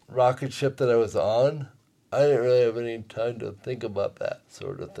rocket ship that I was on. I didn't really have any time to think about that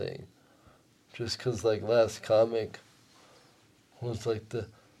sort of thing. Just because, like, Last Comic was like it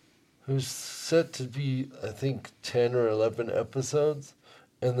was set to be, I think, 10 or 11 episodes,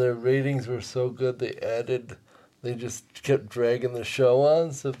 and their ratings were so good they just kept dragging the show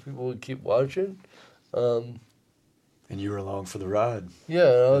on so people would keep watching. And you were along for the ride. Yeah,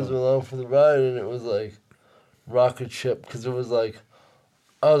 and I was along for the ride, and it was like rocket ship, because it was like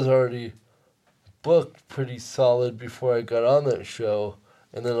I was already booked pretty solid before I got on that show,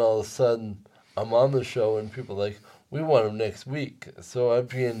 and then all of a sudden I'm on the show and people are like, we want him next week. So I'd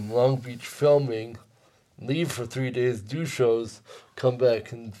be in Long Beach filming, leave for 3 days, do shows, come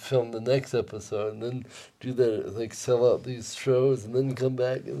back and film the next episode, and then do that, like sell out these shows, and then come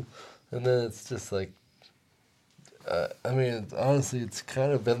back, and then it's just like, I mean, honestly, it's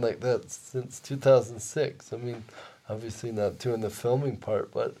kind of been like that since 2006. I mean, obviously not doing the filming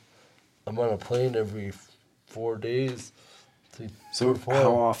part, but I'm on a plane every 4 days to So perform.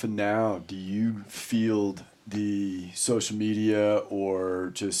 how often now do you field the social media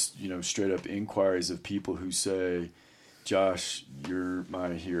or just, straight up inquiries of people who say, Josh, you're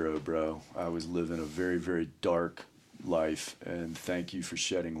my hero, bro. I was living a very, very dark life, and thank you for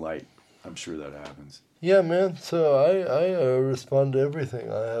shedding light. I'm sure that happens. Yeah, man. So I respond to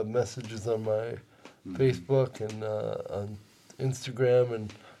everything. I have messages on my Facebook and on Instagram,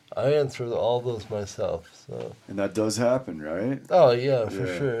 and I answer all those myself. So. And that does happen, right? Oh yeah, for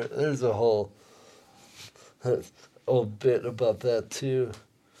Yeah. sure. There's a whole old bit about that too,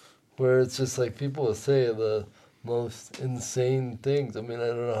 where it's just like people will say the most insane things. I mean, I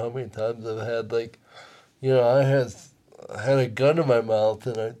don't know how many times I've had I had a gun in my mouth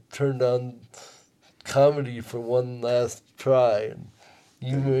and I turned on comedy for one last try, and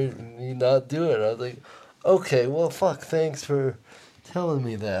you made me not do it. I was like, okay, well, fuck, thanks for telling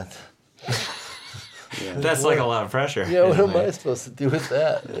me that. That's like a lot of pressure. Yeah, what in a am way. I supposed to do with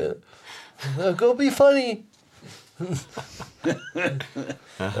that? Yeah. Now go be funny.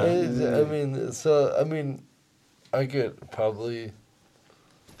 I mean, I get probably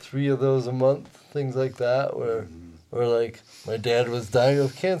 3 of those a month, things like that, where like, my dad was dying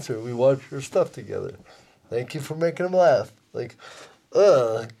of cancer. We watched your stuff together. Thank you for making him laugh. Like,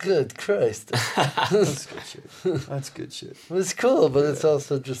 good Christ. That's good shit. That's good shit. It's cool, but it's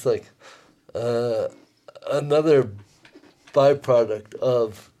also just like another byproduct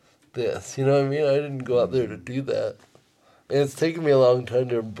of this. You know what I mean? I didn't go out there to do that. And it's taken me a long time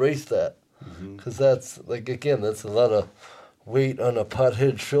to embrace that. Because that's, like, again, that's a lot of weight on a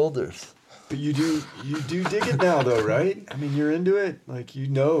pothead's shoulders. But you do dig it now, though, right? I mean, you're into it. Like,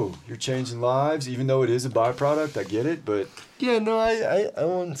 you're changing lives, even though it is a byproduct. I get it, but... Yeah, no, I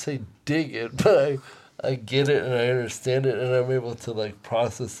wouldn't say dig it, but I get it and I understand it, and I'm able to, like,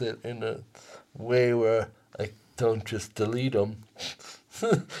 process it in a way where I don't just delete them.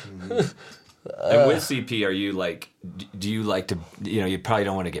 And with CP, are you like, do you like to, you probably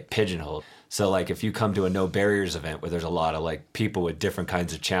don't want to get pigeonholed. So like if you come to a No Barriers event where there's a lot of like people with different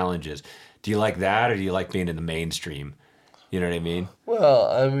kinds of challenges, do you like that or do you like being in the mainstream? You know what I mean?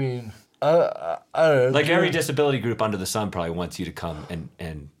 Well, I mean, I don't know. Like every disability group under the sun probably wants you to come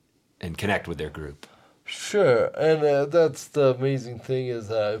and connect with their group. Sure, and that's the amazing thing is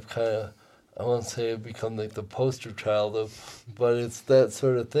that I've kind of, I won't say I've become like the poster child of, but it's that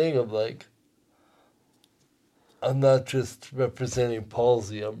sort of thing of like, I'm not just representing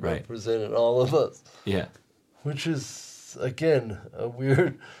palsy, I'm Right. representing all of us. Yeah. Which is, again, a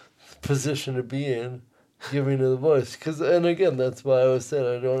weird position to be in, giving it a voice. And again, that's why I always said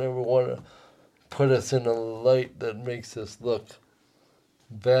I don't ever want to put us in a light that makes us look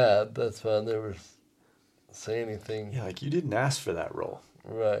bad. That's why I never say anything. Yeah, like you didn't ask for that role.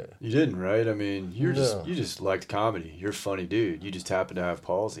 Right. You didn't, right? I mean, you No. just liked comedy. You're a funny dude. You just happen to have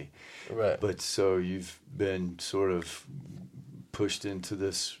palsy. Right. But so you've been sort of pushed into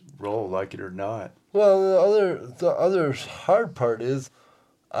this role, like it or not. Well, the other hard part is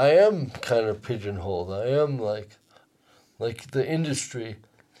I am kind of pigeonholed. I am like the industry.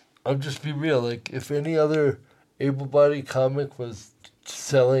 I'll just be real. Like if any other able-bodied comic was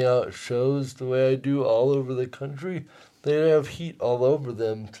selling out shows the way I do all over the country, they'd have heat all over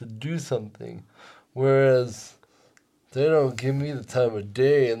them to do something. Whereas they don't give me the time of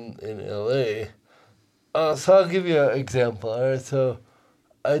day in LA. So I'll give you an example. All right, so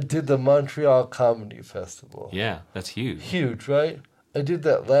I did the Montreal Comedy Festival. Yeah, that's huge. Huge, right? I did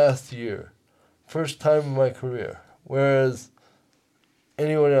that last year. First time in my career. Whereas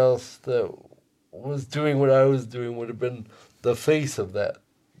anyone else that was doing what I was doing would have been the face of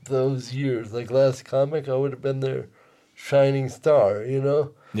those years. Like Last Comic, I would have been their shining star, you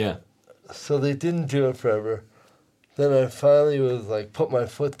know? Yeah. So they didn't do it forever. Then I finally was like, put my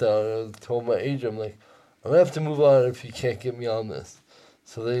foot down and I told my agent, I'm like, I'm going to have to move on if you can't get me on this.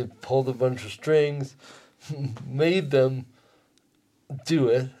 So they pulled a bunch of strings, made them do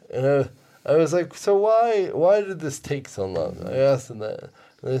it, and I was like, so why did this take so long? I asked them that,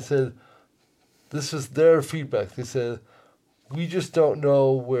 and they said, this was their feedback. They said, we just don't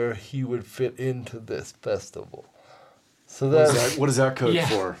know where he would fit into this festival. So What is that code Yeah.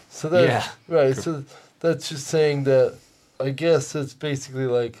 for? So that right. So that's just saying that. I guess it's basically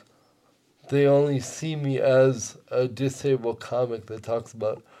like they only see me as a disabled comic that talks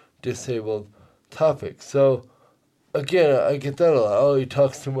about disabled topics. So again, I get that a lot. Oh, he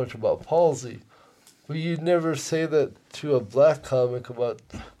talks too much about palsy, but you'd never say that to a black comic about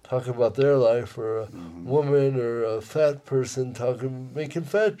talking about their life, or a woman or a fat person making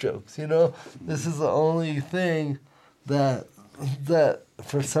fat jokes. You know, this is the only thing that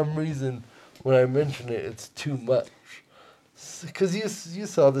for some reason when I mention it, it's too much. Because you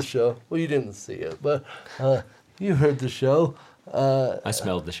saw the show. Well, you didn't see it, but you heard the show. I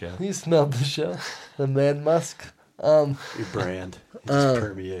smelled the show. You smelled the show. The Man Musk. Your brand. It just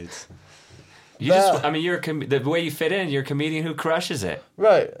permeates. You're the way you fit in. You're a comedian who crushes it.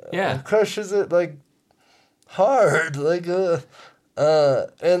 Right. Yeah. Crushes it like hard, like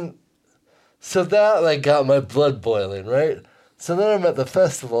and so that like got my blood boiling, right? So then I'm at the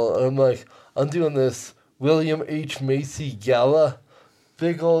festival and I'm like, I'm doing this William H. Macy Gala,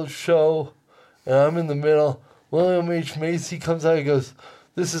 big old show, and I'm in the middle. William H. Macy comes out and goes,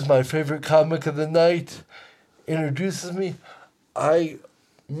 this is my favorite comic of the night, introduces me. I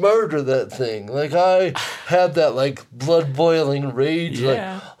murder that thing. Like, I had that, like, blood-boiling rage.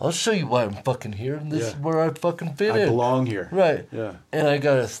 Yeah. Like, I'll show you why I'm fucking here, and this is where I fucking fit I in. belong here. Right. Yeah. And I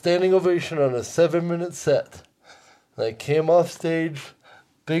got a standing ovation on a 7-minute set. And I came off stage,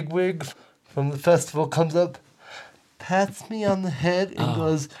 big wig from the festival comes up, pats me on the head, and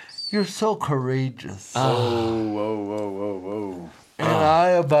goes, you're so courageous. Whoa. And I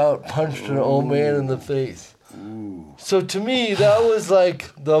about punched an old man in the face. Ooh. So to me, that was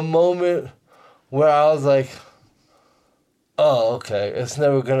like the moment where I was like, oh, okay, it's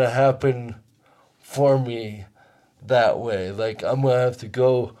never going to happen for me that way. Like, I'm going to have to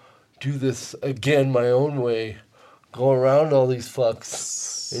go do this again my own way, go around all these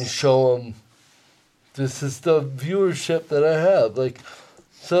fucks and show them this is the viewership that I have. Like,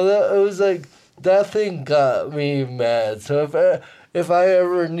 so that it was like, that thing got me mad. So if I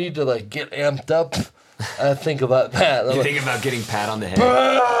ever need to, like, get amped up, I think about that. You think about getting pat on the head.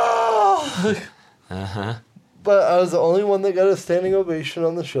 But I was the only one that got a standing ovation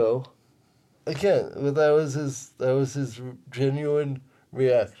on the show. Again, but that was his genuine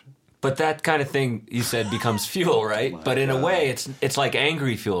reaction. But that kind of thing, you said, becomes fuel, right? But in a way, it's like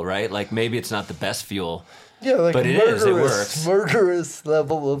angry fuel, right? Like maybe it's not the best fuel. Yeah, like but it is. It works. Murderous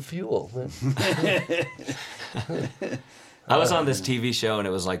level of fuel. I was on this TV show, and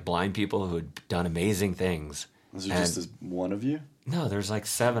it was like blind people who had done amazing things. Was there just one of you? No, there's like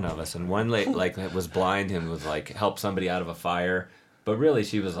 7 of us, and one like was blind and was like helped somebody out of a fire, but really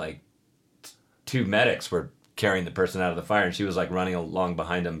she was like 2 medics were carrying the person out of the fire, and she was like running along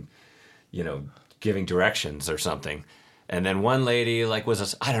behind them, you know, giving directions or something. And then one lady like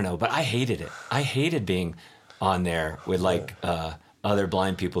I don't know, but I hated it. I hated being on there with like other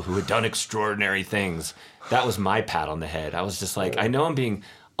blind people who had done extraordinary things. That was my pat on the head. I was just like, I know I'm being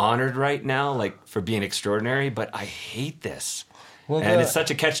honored right now, like for being extraordinary, but I hate this. Well, and it's such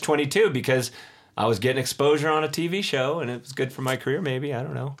a catch-22 because I was getting exposure on a TV show and it was good for my career, maybe. I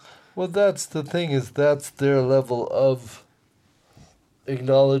don't know. Well, that's the thing, is that's their level of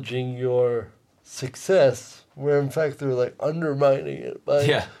acknowledging your success, where in fact they're like undermining it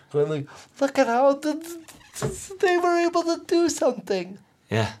by going like, look at how they were able to do something.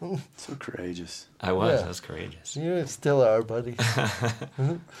 Yeah. So courageous. I was courageous. You still are, buddy.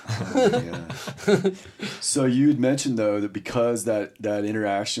 Yeah. So you had mentioned though that because that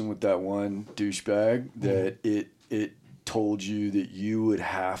interaction with that one douchebag, that it told you that you would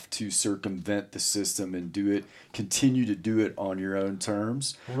have to circumvent the system and continue to do it on your own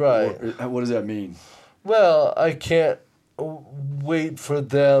terms. Right. What does that mean? Well, I can't wait for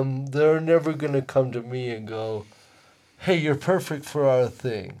them. They're never going to come to me and go, hey, you're perfect for our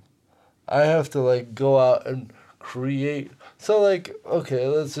thing. I have to, like, go out and create. So, like, okay,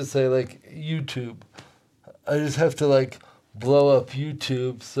 let's just say, like, YouTube. I just have to, like, blow up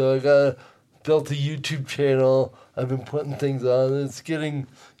YouTube. So I built a YouTube channel. I've been putting things on. It's getting,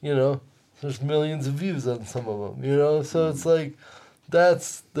 you know, there's millions of views on some of them, you know? So it's like,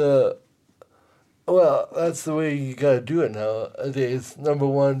 that's the way you gotta do it nowadays. Number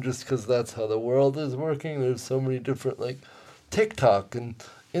one, just because that's how the world is working. There's so many different, like, TikTok and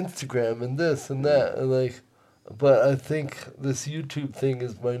Instagram and this and that, and like, but I think this YouTube thing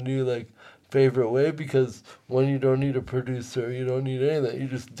is my new like favorite way, because one, you don't need a producer, you don't need any of that, you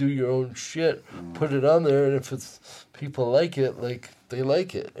just do your own shit, put it on there, and if it's people like it, like they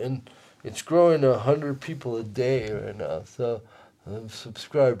like it, and it's growing 100 people a day right now, so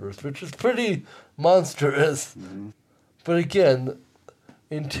subscribers, which is pretty monstrous. But again,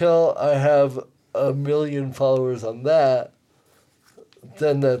 until I have 1 million followers on that,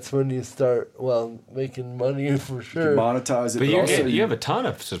 then that's when you start, making money for sure. You monetize it, But also you have a ton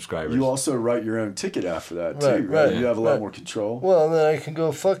of subscribers. You also write your own ticket after that, too, right? You have a lot more control. Well, then I can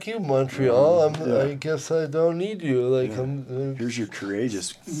go, fuck you, Montreal. I guess I don't need you. Like, Here's your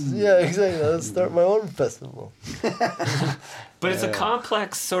courageous... Yeah, exactly. Let's start my own festival. But it's a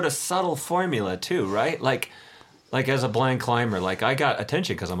complex, sort of subtle formula too, right? Like as a blind climber, like I got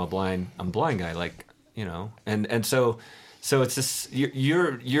attention because I'm a blind guy, like, you know, and so it's this,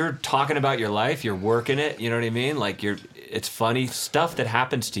 you're talking about your life, you're working it, you know what I mean? Like it's funny stuff that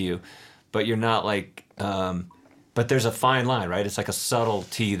happens to you, but you're not like, but there's a fine line, right? It's like a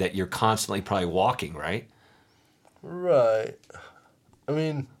subtlety that you're constantly probably walking, right? Right. I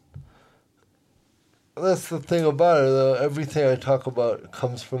mean, that's the thing about it, though. Everything I talk about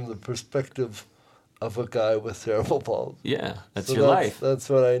comes from the perspective of a guy with cerebral palsy. Yeah, that's your life. That's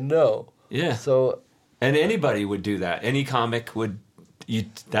what I know. Yeah. So, and anybody would do that. Any comic would.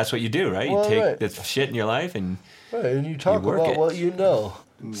 That's what you do, right? You take the shit in your life and you talk about what you know.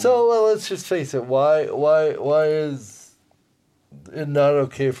 So let's just face it. Why is it not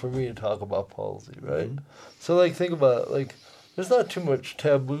okay for me to talk about palsy, right? Mm-hmm. So like, think about it. Like, there's not too much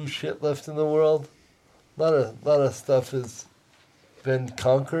taboo shit left in the world. A lot of stuff has been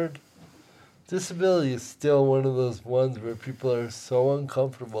conquered. Disability is still one of those ones where people are so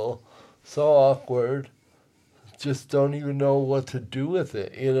uncomfortable, so awkward, just don't even know what to do with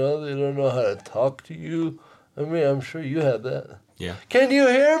it, you know? They don't know how to talk to you. I mean, I'm sure you had that. Yeah. Can you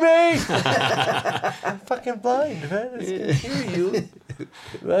hear me? I'm fucking blind, man. I can hear you.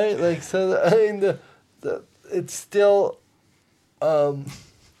 Right? Like, so, I mean, it's still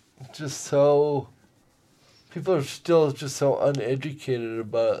just so... People are still just so uneducated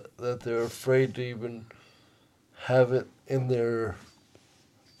about it that they're afraid to even have it in their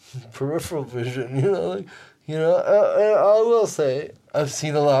peripheral vision, you know? Like, you know, I will say, I've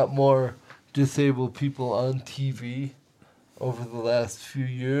seen a lot more disabled people on TV over the last few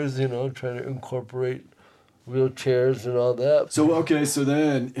years, you know, trying to incorporate wheelchairs and all that. So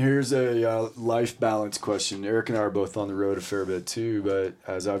then here's a life balance question. Eric and I are both on the road a fair bit too, but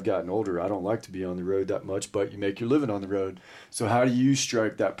as I've gotten older, I don't like to be on the road that much, but you make your living on the road. So how do you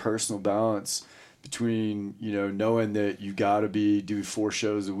strike that personal balance between, you know, knowing that you got to do 4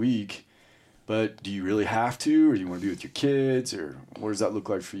 shows a week, but do you really have to, or do you want to be with your kids, or what does that look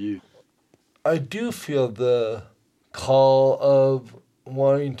like for you? I do feel the call of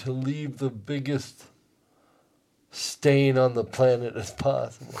wanting to leave the biggest stain on the planet as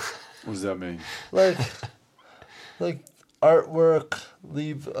possible. What does that mean? Like artwork,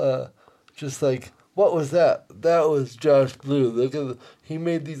 leave just like, what was that? That was Josh Blue. Look at he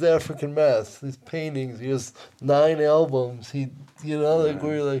made these African masks, these paintings. He has 9 albums.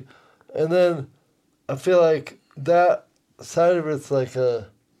 Where like, and then I feel like that side of it's like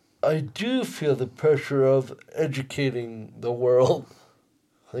I do feel the pressure of educating the world.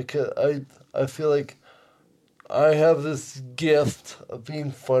 Like I feel like I have this gift of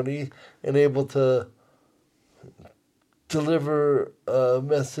being funny and able to deliver a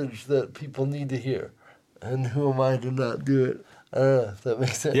message that people need to hear. And who am I to not do it? I don't know if that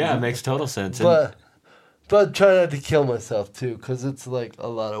makes sense. Yeah, it makes total sense. But try not to kill myself, too, because it's like a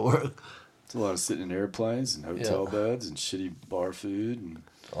lot of work. It's a lot of sitting in airplanes and hotel beds and shitty bar food. And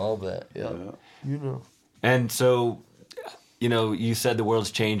all that, yeah. You know. And so, you know, you said the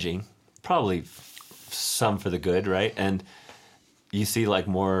world's changing, probably some for the good, right? And you see like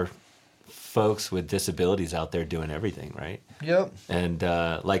more folks with disabilities out there doing everything, right? Yep. And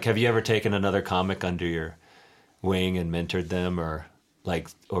like, have you ever taken another comic under your wing and mentored them, or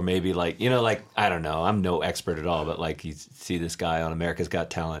maybe like, you know, like, I don't know, I'm no expert at all, but like you see this guy on America's Got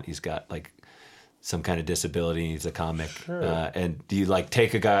Talent, he's got like some kind of disability, he's a comic. Sure. And do you like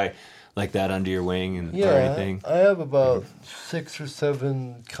take a guy like that under your wing or anything? I have about 6 or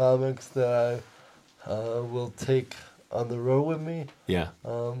 7 comics that I will take on the road with me. Yeah.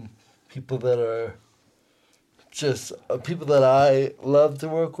 People that are just people that I love to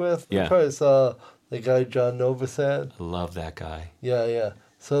work with. Yeah. You probably saw the guy John Novosad. I love that guy. Yeah.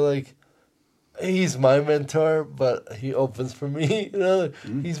 So like, he's my mentor, but he opens for me. You know,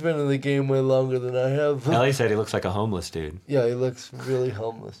 he's been in the game way longer than I have. Ellie said he looks like a homeless dude. Yeah, he looks really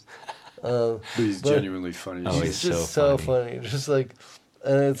homeless. But he's genuinely funny. Oh, He's he's just so so funny. Just like,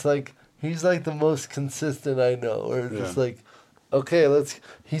 and it's like he's like the most consistent I know. Or just like, okay,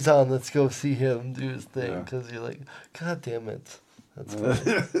 he's on. Let's go see him do his thing. Because you're like, God damn it, that's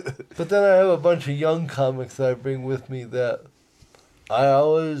funny. But then I have a bunch of young comics that I bring with me that I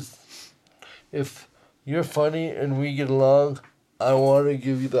always, if you're funny and we get along, I want to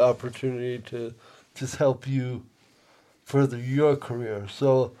give you the opportunity to just help you further your career.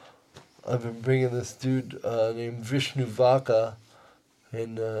 So I've been bringing this dude named Vishnu Vaka,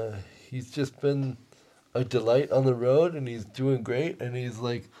 and he's just been a delight on the road, and he's doing great. And he's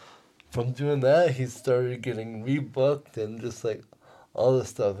like, from doing that, he started getting rebooked and just like all this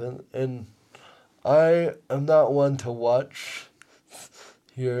stuff. And I am not one to watch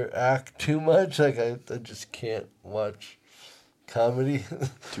your act too much. Like I just can't watch comedy.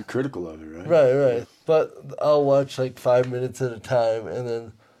 Too critical of it, right? Right. But I'll watch like 5 minutes at a time, and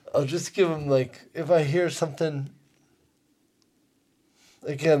then I'll just give him like, if I hear something,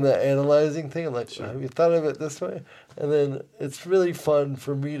 again, the analyzing thing, I'm like, have you thought of it this way? And then it's really fun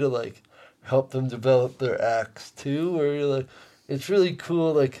for me to like help them develop their acts too, where you're like, it's really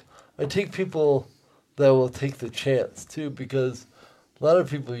cool. Like I take people that will take the chance too, because a lot of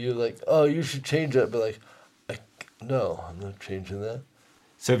people you're like, oh, you should change that, but like, no, I'm not changing that.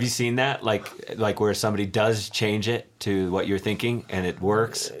 So have you seen that, like where somebody does change it to what you're thinking and it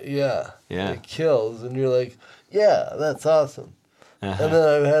works? Yeah. Yeah. It kills, and you're like, yeah, that's awesome. Uh-huh. And then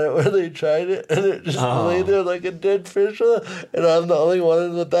I've had it where they tried it, and it just lay there like a dead fish, and I'm the only one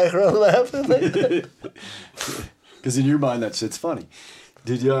in the background laughing. Because in your mind, that shit's funny.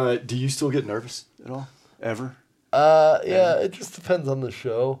 Do you still get nervous at all? Ever? Yeah, it just depends on the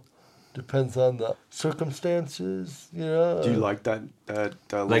show. Depends on the circumstances, you know. Do you like that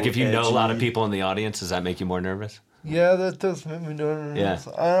Like if you know a lot of edgy- people in the audience, does that make you more nervous? Yeah, that does make me nervous.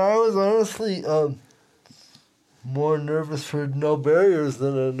 Yeah. I was honestly more nervous for No Barriers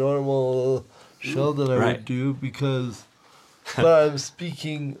than a normal show that I would do, because but I'm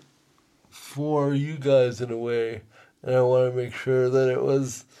speaking for you guys in a way, and I want to make sure that it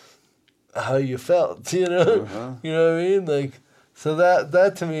was how you felt, you know? Uh-huh. You know what I mean? Like, so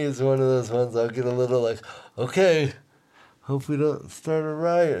that to me is one of those ones I'll get a little like, okay, hope we don't start a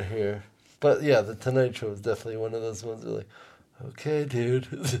riot here. But yeah, the Tonight Show is definitely one of those ones where like, okay,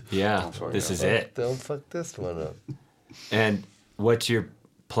 dude. Yeah, this is it. Don't fuck this one up. And what's your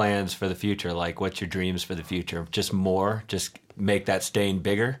plans for the future? Like, what's your dreams for the future? Just make that stain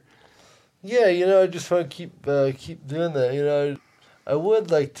bigger? Yeah, you know, I just want to keep doing that. You know, I would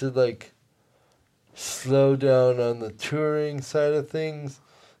like to like slow down on the touring side of things.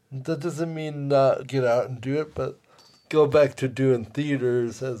 That doesn't mean not get out and do it, but go back to doing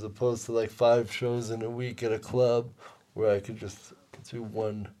theaters as opposed to like 5 shows in a week at a club, where I could just do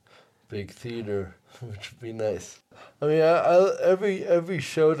one big theater, which would be nice. I mean, every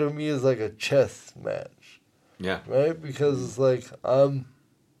show to me is like a chess match. Yeah. Right? Because it's like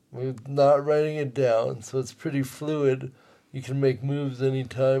we're not writing it down, so it's pretty fluid. You can make moves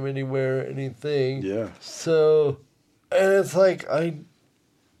anytime, anywhere, anything. Yeah. So, and it's like I'm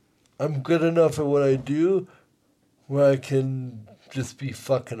good enough at what I do where I can just be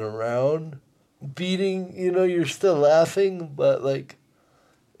fucking around. Beating, you know, you're still laughing, but like,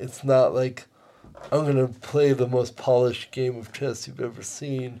 it's not like I'm going to play the most polished game of chess you've ever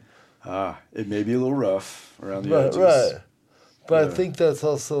seen. It may be a little rough around the edges. Right. But I think that's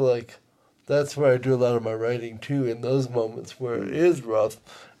also like, that's where I do a lot of my writing too, in those moments where it is rough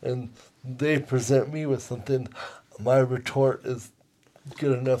and they present me with something, my retort is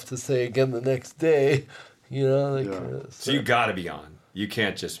good enough to say again the next day, you know? Like, So you got to be on. You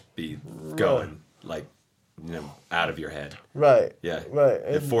can't just be going like, you know, out of your head. Right. Yeah. Right.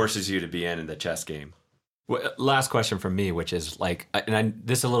 It forces you to be in the chess game. Well, last question from me, which is like,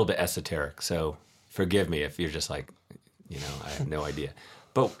 this is a little bit esoteric, so forgive me if you're just like, you know, I have no idea.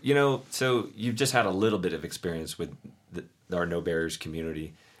 But, you know, so you've just had a little bit of experience with our No Barriers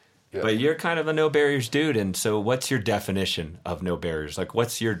community. Yeah. But you're kind of a No Barriers dude, and so what's your definition of No Barriers? Like,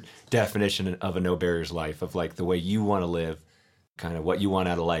 what's your definition of a No Barriers life, of like the way you want to live, kind of what you want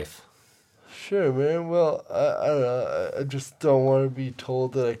out of life? Sure, man. Well, I don't know. I just don't want to be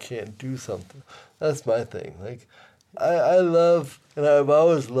told that I can't do something. That's my thing. Like, I love, and I've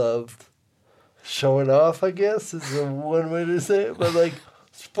always loved, showing off, I guess, is one way to say it. But, like,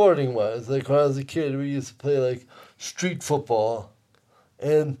 sporting-wise, like, when I was a kid, we used to play, like, street football.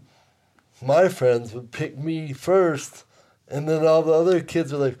 And my friends would pick me first, and then all the other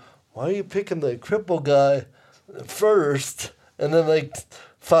kids were like, why are you picking the cripple guy first? And then, like,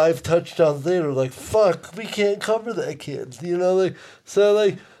 5 touchdowns later, like, fuck, we can't cover that kid. You know, like, so,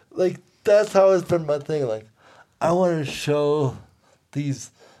 like that's how it's been my thing. Like, I want to show these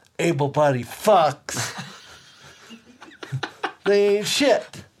able-bodied fucks they ain't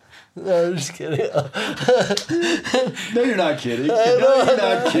shit. No, I'm just kidding. No, you're not kidding. No, you're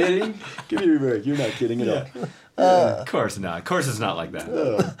not kidding. Give me a break. You're not kidding at all. Of course not. Of course it's not like that.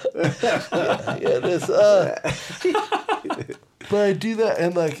 Yeah, it is. But I do that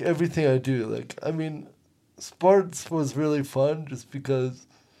in, like, everything I do. Like, I mean, sports was really fun just because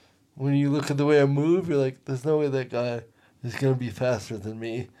when you look at the way I move, you're like, there's no way that guy is going to be faster than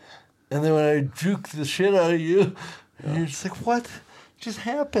me. And then when I juke the shit out of you, you're just like, what just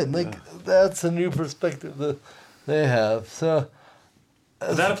happened? Like, that's a new perspective that they have. So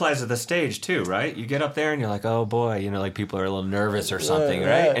that applies to the stage too, right? You get up there and you're like, oh boy, you know, like people are a little nervous or something,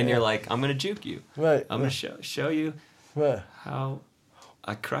 right? And you're like, I'm going to juke you. Right. I'm going to show you how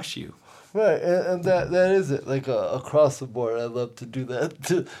I crush you. Right, and that is it. Like, across the board, I love to do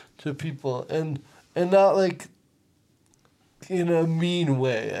that to people. And not, like, in a mean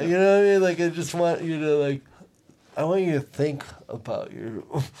way. You know what I mean? Like, I just want you to, like, I want you to think about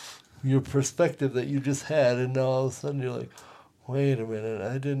your perspective that you just had, and now all of a sudden you're like, wait a minute,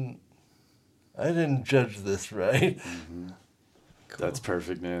 I didn't judge this right. Mm-hmm. Cool. That's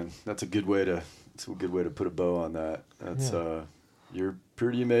perfect, man. That's a good way to put a bow on that. That's you're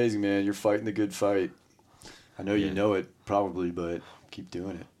pretty amazing, man. You're fighting the good fight. I know you know it probably, but keep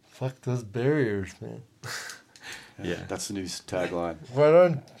doing it. Fuck those barriers, man. Yeah, that's the new tagline. Right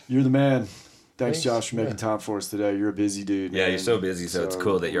on. You're the man. Thanks, Josh, for making time for us today. You're a busy dude. Yeah, man. you're so busy, so it's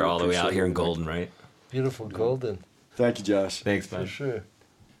cool that you're all the way out here in Golden, right? Beautiful Golden. Thank you, Josh. Thanks, man. For sure.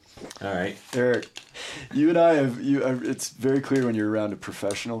 All right. Eric, you and I it's very clear when you're around a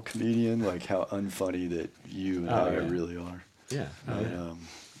professional comedian, like how unfunny that you and I really are. Yeah. And,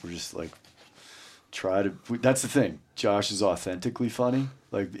 we're just like, that's the thing. Josh is authentically funny,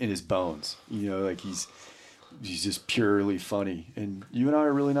 like in his bones, you know, like he's just purely funny. And you and I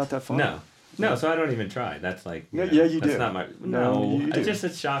are really not that funny. No, so I don't even try. That's like... You that's do. Not my... No, you do.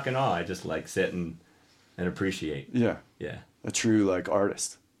 It's shock and awe. I just like sit and appreciate. Yeah. Yeah. A true, like,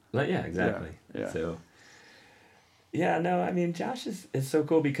 artist. Like, yeah, exactly. Yeah. So, yeah, no, I mean, Josh is so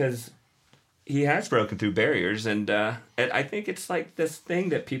cool because he has broken through barriers, and I think it's like this thing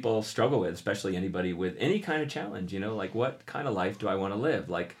that people struggle with, especially anybody with any kind of challenge, you know, like what kind of life do I want to live?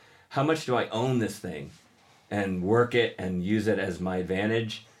 Like, how much do I own this thing and work it and use it as my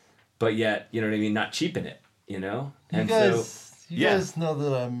advantage, but yet, you know what I mean, not cheapen it, you know? You guys know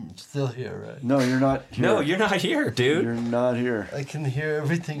that I'm still here, right? No, you're not here. No, you're not here, dude. You're not here. I can hear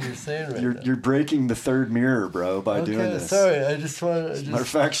everything you're saying right now. You're breaking the third mirror, bro, by doing this. Sorry, I just want to... Matter of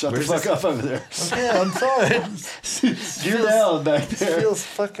fact, shut the fuck up over there. Okay, I'm sorry. You're down back there. It feels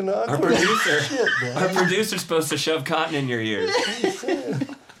fucking awkward. Our producer's supposed to shove cotton in your ears.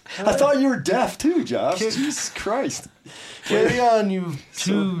 I thought you were deaf too, Josh. Jesus Christ. Carry on, you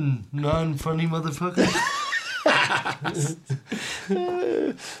two non-funny motherfuckers.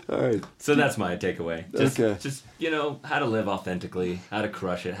 All right. So that's my takeaway. Just, you know, how to live authentically, how to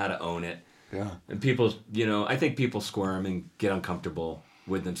crush it, how to own it. Yeah. And people, you know, I think people squirm and get uncomfortable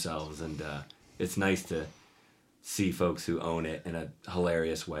with themselves, and it's nice to see folks who own it in a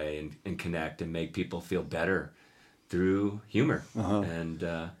hilarious way and connect and make people feel better through humor. Uh-huh.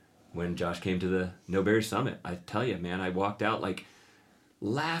 And when Josh came to the No Barrier Summit, I tell you, man, I walked out like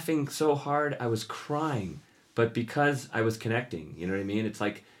laughing so hard I was crying. But because I was connecting, you know what I mean? It's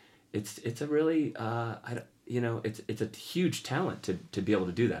like, it's a really, it's a huge talent to be able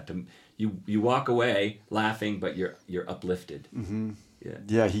to do that. You walk away laughing, but you're uplifted. Mm-hmm. Yeah.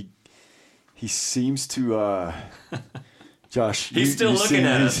 Yeah. He seems to. Josh, he's still looking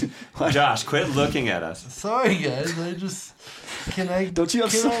at us. Josh, quit looking at us. Sorry, guys. Don't you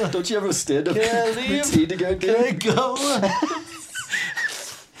have a stand-up routine to go do? Can I go?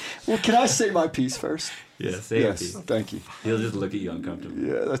 Well, can I say my piece first? Yeah, say your piece. Thank you. He'll just look at you uncomfortably.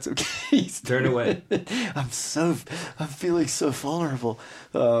 Yeah, that's okay. Turn away. I'm feeling so vulnerable.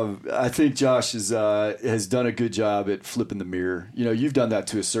 I think Josh has done a good job at flipping the mirror. You know, you've done that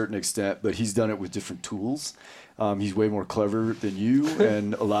to a certain extent, but he's done it with different tools. He's way more clever than you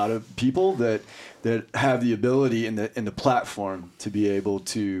and a lot of people that have the ability and the platform to be able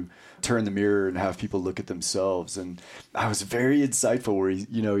to turn the mirror and have people look at themselves. And I was very insightful where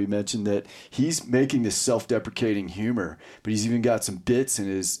he mentioned that he's making this self-deprecating humor, but he's even got some bits in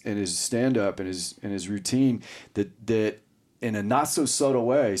his stand-up and his routine that in a not so subtle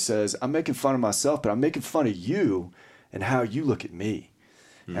way says, I'm making fun of myself, but I'm making fun of you and how you look at me.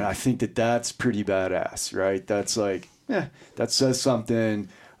 And I think that that's pretty badass, right? That's like, that says something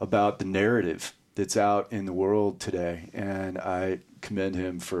about the narrative that's out in the world today. And I commend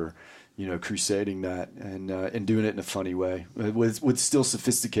him for, crusading that and doing it in a funny way with still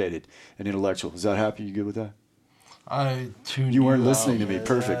sophisticated and intellectual. Is that happy? You good with that? I tuned You weren't out, listening to me. man.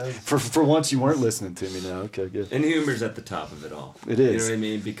 Perfect. For once, you weren't listening to me. No, okay, good. And humor's at the top of it all. It You is. know what I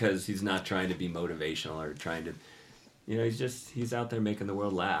mean? Because he's not trying to be motivational or trying to, he's out there making the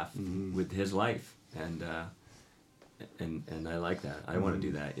world laugh with his life, and I like that. I want to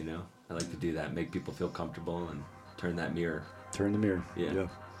do that. I like to do that, make people feel comfortable and turn that mirror. Turn the mirror. Yeah.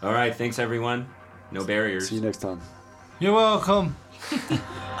 All right. Thanks, everyone. No barriers. See you next time. You're welcome.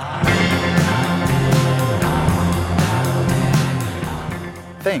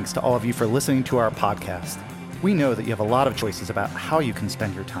 Thanks to all of you for listening to our podcast. We know that you have a lot of choices about how you can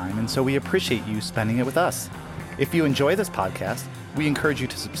spend your time, and so we appreciate you spending it with us. If you enjoy this podcast, we encourage you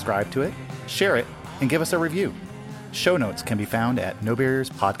to subscribe to it, share it, and give us a review. Show notes can be found at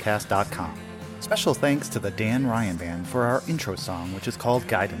nobarrierspodcast.com. Special thanks to the Dan Ryan Band for our intro song, which is called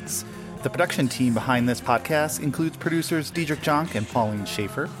Guidance. The production team behind this podcast includes producers Diedrich Jonk and Pauline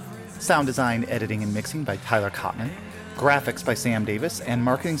Schaefer, sound design, editing, and mixing by Tyler Kottman, graphics by Sam Davis, and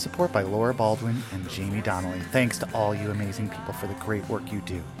marketing support by Laura Baldwin and Jamie Donnelly. Thanks to all you amazing people for the great work you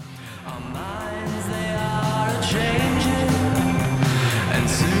do. Our minds, they are changing, and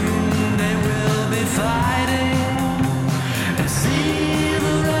soon they will be fine.